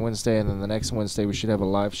be airing Wednesday, and then the next Wednesday we should have a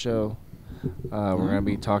live show. We're going to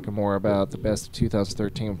be talking more about the best of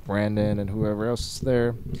 2013 with Brandon and whoever else is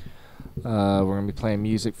there. We're going to be playing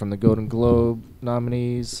music from the Golden Globe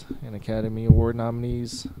nominees and Academy Award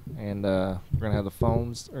nominees. And we're going to have the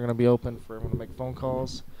phones are going to be open for everyone to make phone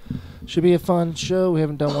calls. Should be a fun show. We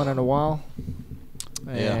haven't done one in a while.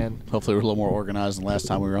 And Yeah. Hopefully we're a little more organized than last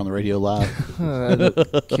time we were on the radio live.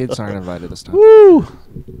 the kids aren't invited this time. Woo!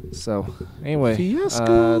 So, anyway,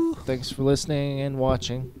 Fiasco. thanks for listening and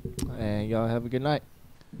watching. And y'all have a good night.